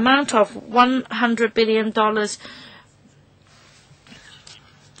the amount of $100 billion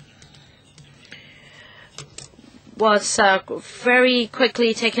was very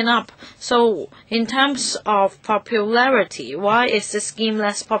quickly taken up. So in terms of popularity, why is this scheme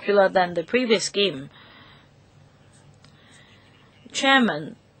less popular than the previous scheme?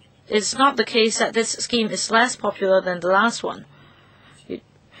 Chairman, it's not the case that this scheme is less popular than the last one.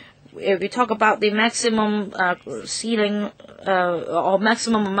 If you talk about the maximum ceiling or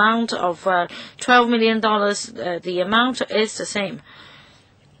maximum amount of $12 million, the amount is the same.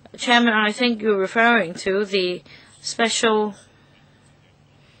 Chairman, I think you're referring to the special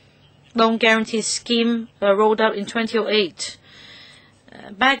loan guarantee scheme rolled out in 2008.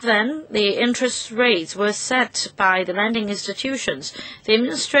 Back then, the interest rates were set by the lending institutions. The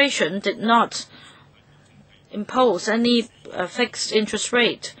administration did not impose any fixed interest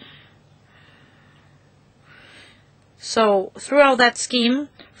rate. So throughout that scheme,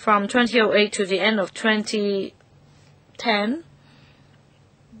 from 2008 to the end of 2010,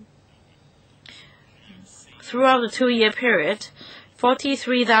 throughout the 2-year period,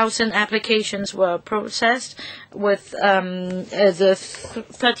 43,000 applications were processed, with the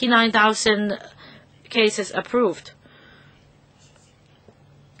 39,000 cases approved.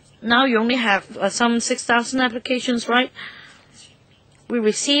 Now you only have some 6,000 applications, right? We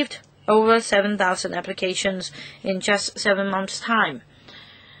received over 7,000 applications in just 7 months' time.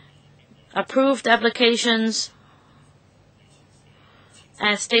 Approved applications,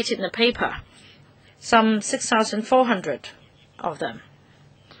 as stated in the paper, some 6,400 of them.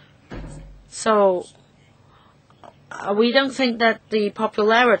 So we don't think that the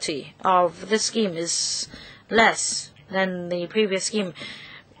popularity of this scheme is less than the previous scheme.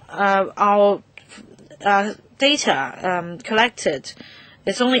 Our data collected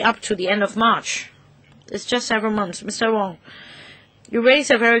is only up to the end of March. It's just several months. Mr. Wong, you raise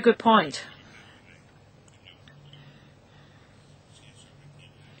a very good point.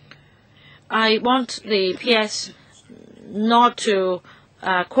 I want the PS not to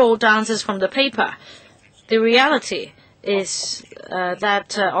quote answers from the paper. The reality is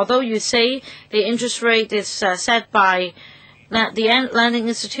that although you say the interest rate is set by the lending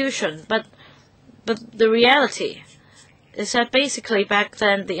institution, but the reality is that basically back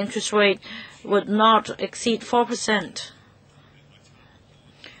then the interest rate would not exceed 4%.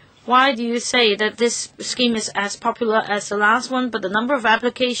 Why do you say that this scheme is as popular as the last one, but the number of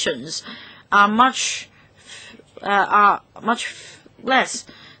applications are much less?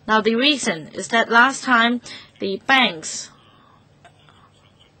 Now the reason is that last time the banks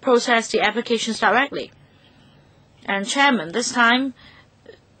processed the applications directly. And Chairman, this time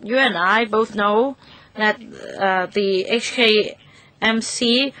you and I both know that the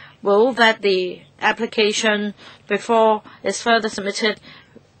HKMC will vet the application before it's further submitted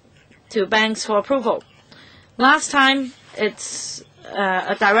to banks for approval. Last time it's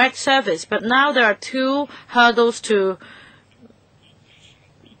a direct service, but now there are 2 hurdles to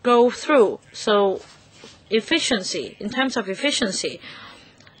go through. So efficiency, in terms of efficiency,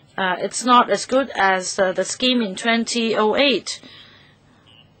 it's not as good as the scheme in 2008.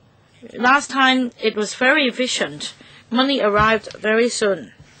 Last time it was very efficient. Money arrived very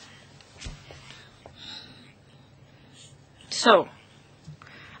soon. So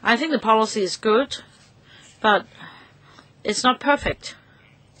I think the policy is good, but it's not perfect.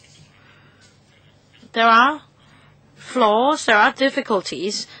 There are flaws, there are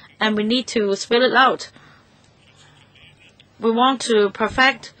difficulties, and we need to spell it out. We want to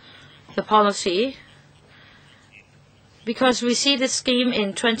perfect the policy because we see this scheme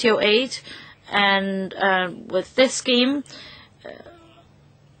in 2008, and with this scheme,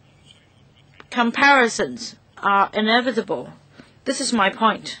 comparisons are inevitable. This is my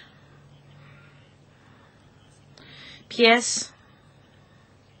point. P.S.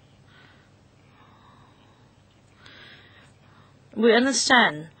 We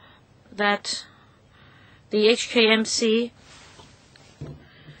understand that the HKMC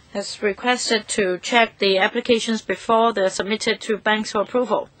has requested to check the applications before they're submitted to banks for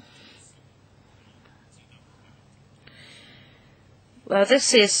approval. Well,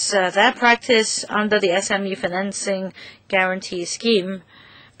 this is their practice under the SME financing guarantee scheme.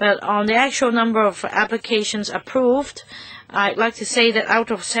 But on the actual number of applications approved, I'd like to say that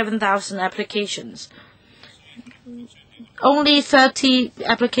out of 7,000 applications, only 30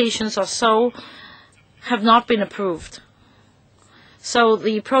 applications or so have not been approved. So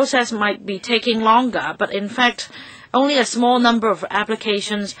the process might be taking longer, but in fact, only a small number of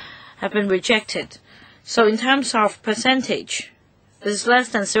applications have been rejected. So in terms of percentage, it's less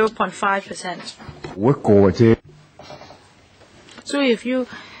than 0.5%. So if you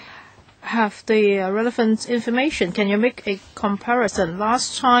have the relevant information, can you make a comparison?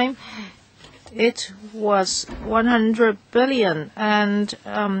 Last time it was 100 billion and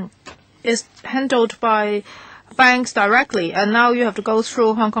is handled by banks directly, and now you have to go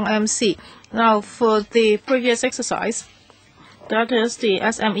through Hong Kong MC. Now for the previous exercise, that is the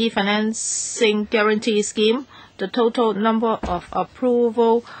SME financing guarantee scheme, the total number of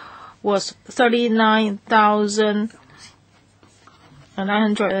approval was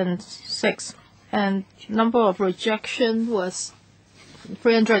 39,906, and number of rejection was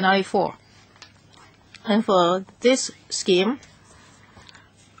 394. And for this scheme,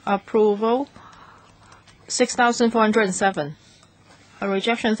 approval 6,407, a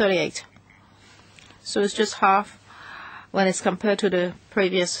rejection 38. So it's just half when it's compared to the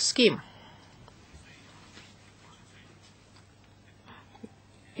previous scheme.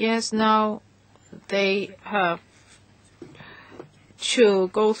 Yes, now they have to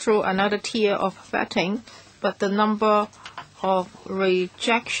go through another tier of vetting, but the number of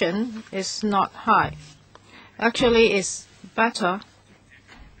rejection is not high. Actually, it's better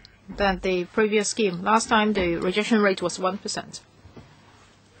than the previous scheme. Last time, the rejection rate was 1%.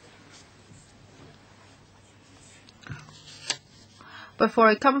 But for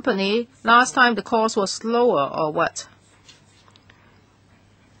a company, last time the cost was lower, or what?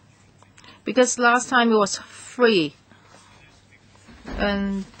 Because last time it was free.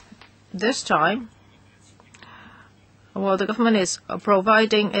 And this time, well, the government is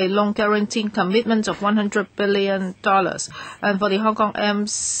providing a loan guarantee commitment of $100 billion. And for the Hong Kong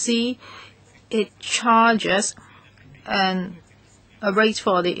MC, it charges a rate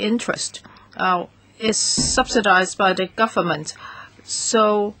for the interest. It's subsidized by the government.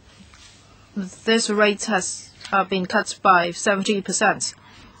 So this rate has been cut by 70%.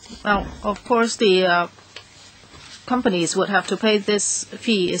 Now, of course, the companies would have to pay this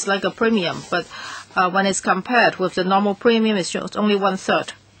fee. It's like a premium, but when it's compared with the normal premium, it's just only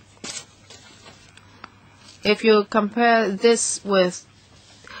 1/3. If you compare this with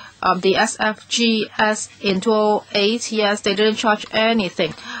the SFGS in 2008, yes, they didn't charge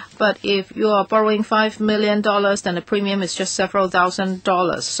anything. But if you are borrowing $5 million, then the premium is just several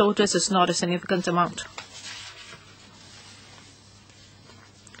 $1,000s. So this is not a significant amount.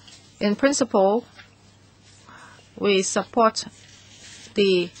 In principle, we support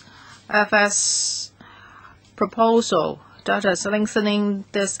the FS proposal that is lengthening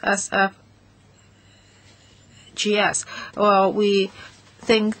this SFGS. Well, we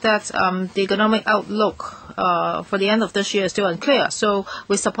think that the economic outlook for the end of this year is still unclear, so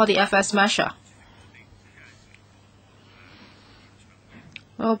we support the FS measure.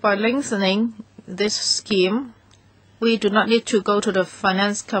 Well, by lengthening this scheme, we do not need to go to the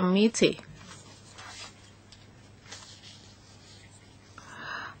Finance Committee.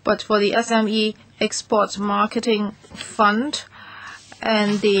 But for the SME Export Marketing Fund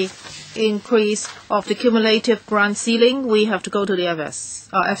and the increase of the cumulative grant ceiling, we have to go to the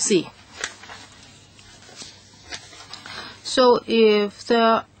FC. So if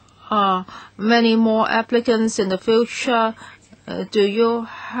there are many more applicants in the future, do you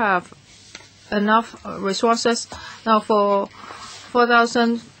have enough resources? Now for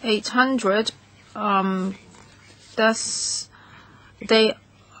 4,800, they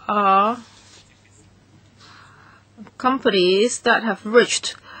are companies that have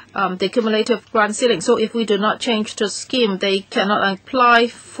reached the cumulative grant ceiling. So if we do not change the scheme, they cannot apply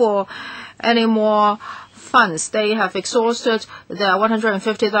for any more funds. They have exhausted their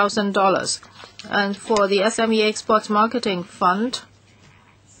 $150,000. And for the SME Export Marketing Fund,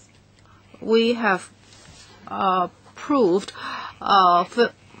 we have approved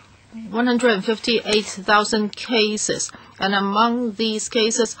 158,000 cases. And among these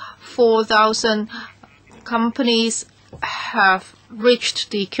cases, 4,000 companies have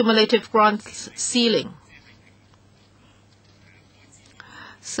reached the cumulative grant ceiling.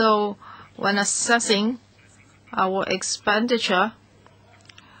 So when assessing our expenditure,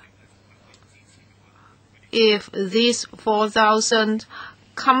 if these 4,000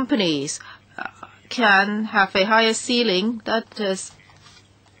 companies can have a higher ceiling, that is,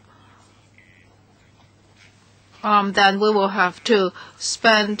 then we will have to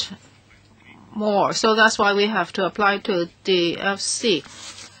spend more. So that's why we have to apply to the FC.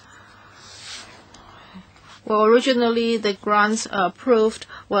 Well, originally the grants approved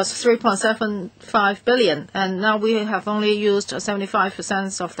was 3.75 billion, and now we have only used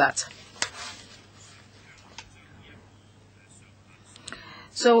 75% of that.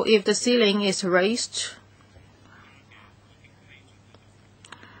 So if the ceiling is raised,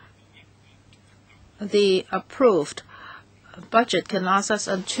 the approved budget can last us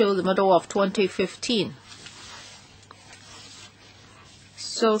until the middle of 2015.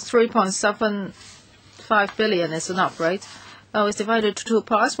 So 3.75 billion is enough, right? Now it's divided into two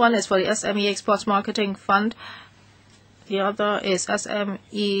parts. One is for the SME Export Marketing Fund. The other is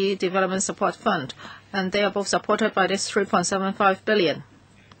SME Development Support Fund. And they are both supported by this 3.75 billion.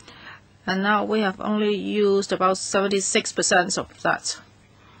 And now we have only used about 76% of that.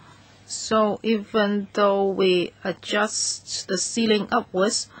 So even though we adjust the ceiling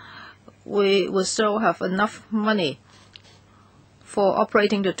upwards, we will still have enough money for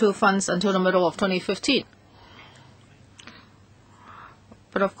operating the two funds until the middle of 2015.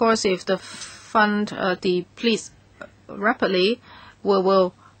 But of course, if the fund depletes rapidly, we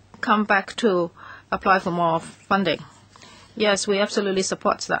will come back to apply for more funding. Yes, we absolutely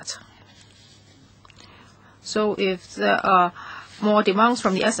support that. So if there are more demands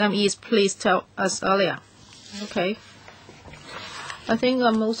from the SMEs, please tell us earlier. Okay. I think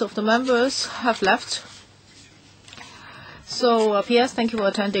most of the members have left. So, PS, thank you for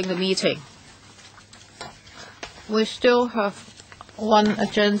attending the meeting. We still have one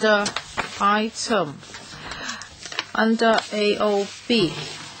agenda item under AOB,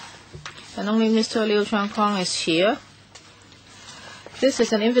 and only Mr. Liu Chuankwang is here. This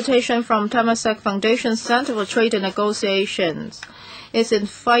is an invitation from Temasek Foundation Center for Trade and Negotiations. It's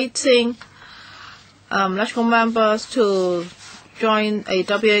inviting LegCo members to join a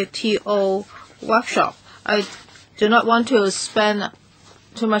WTO workshop. I do not want to spend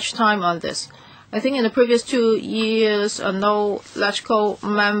too much time on this. I think in the previous 2 years, no LegCo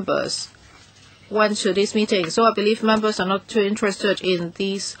members went to this meeting, so I believe members are not too interested in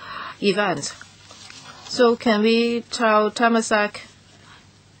these events. So can we tell Temasek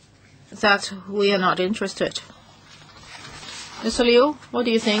that we are not interested? Mr. Liu, what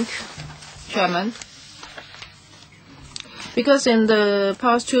do you think, Chairman? Because in the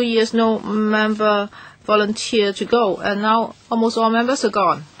past 2 years, no member volunteered to go, and now almost all members are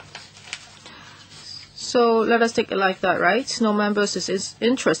gone. So let us take it like that, right? No members is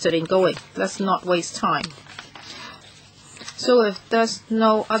interested in going. Let's not waste time. So if there's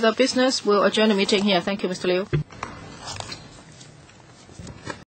no other business, we'll adjourn the meeting here. Thank you, Mr. Liu.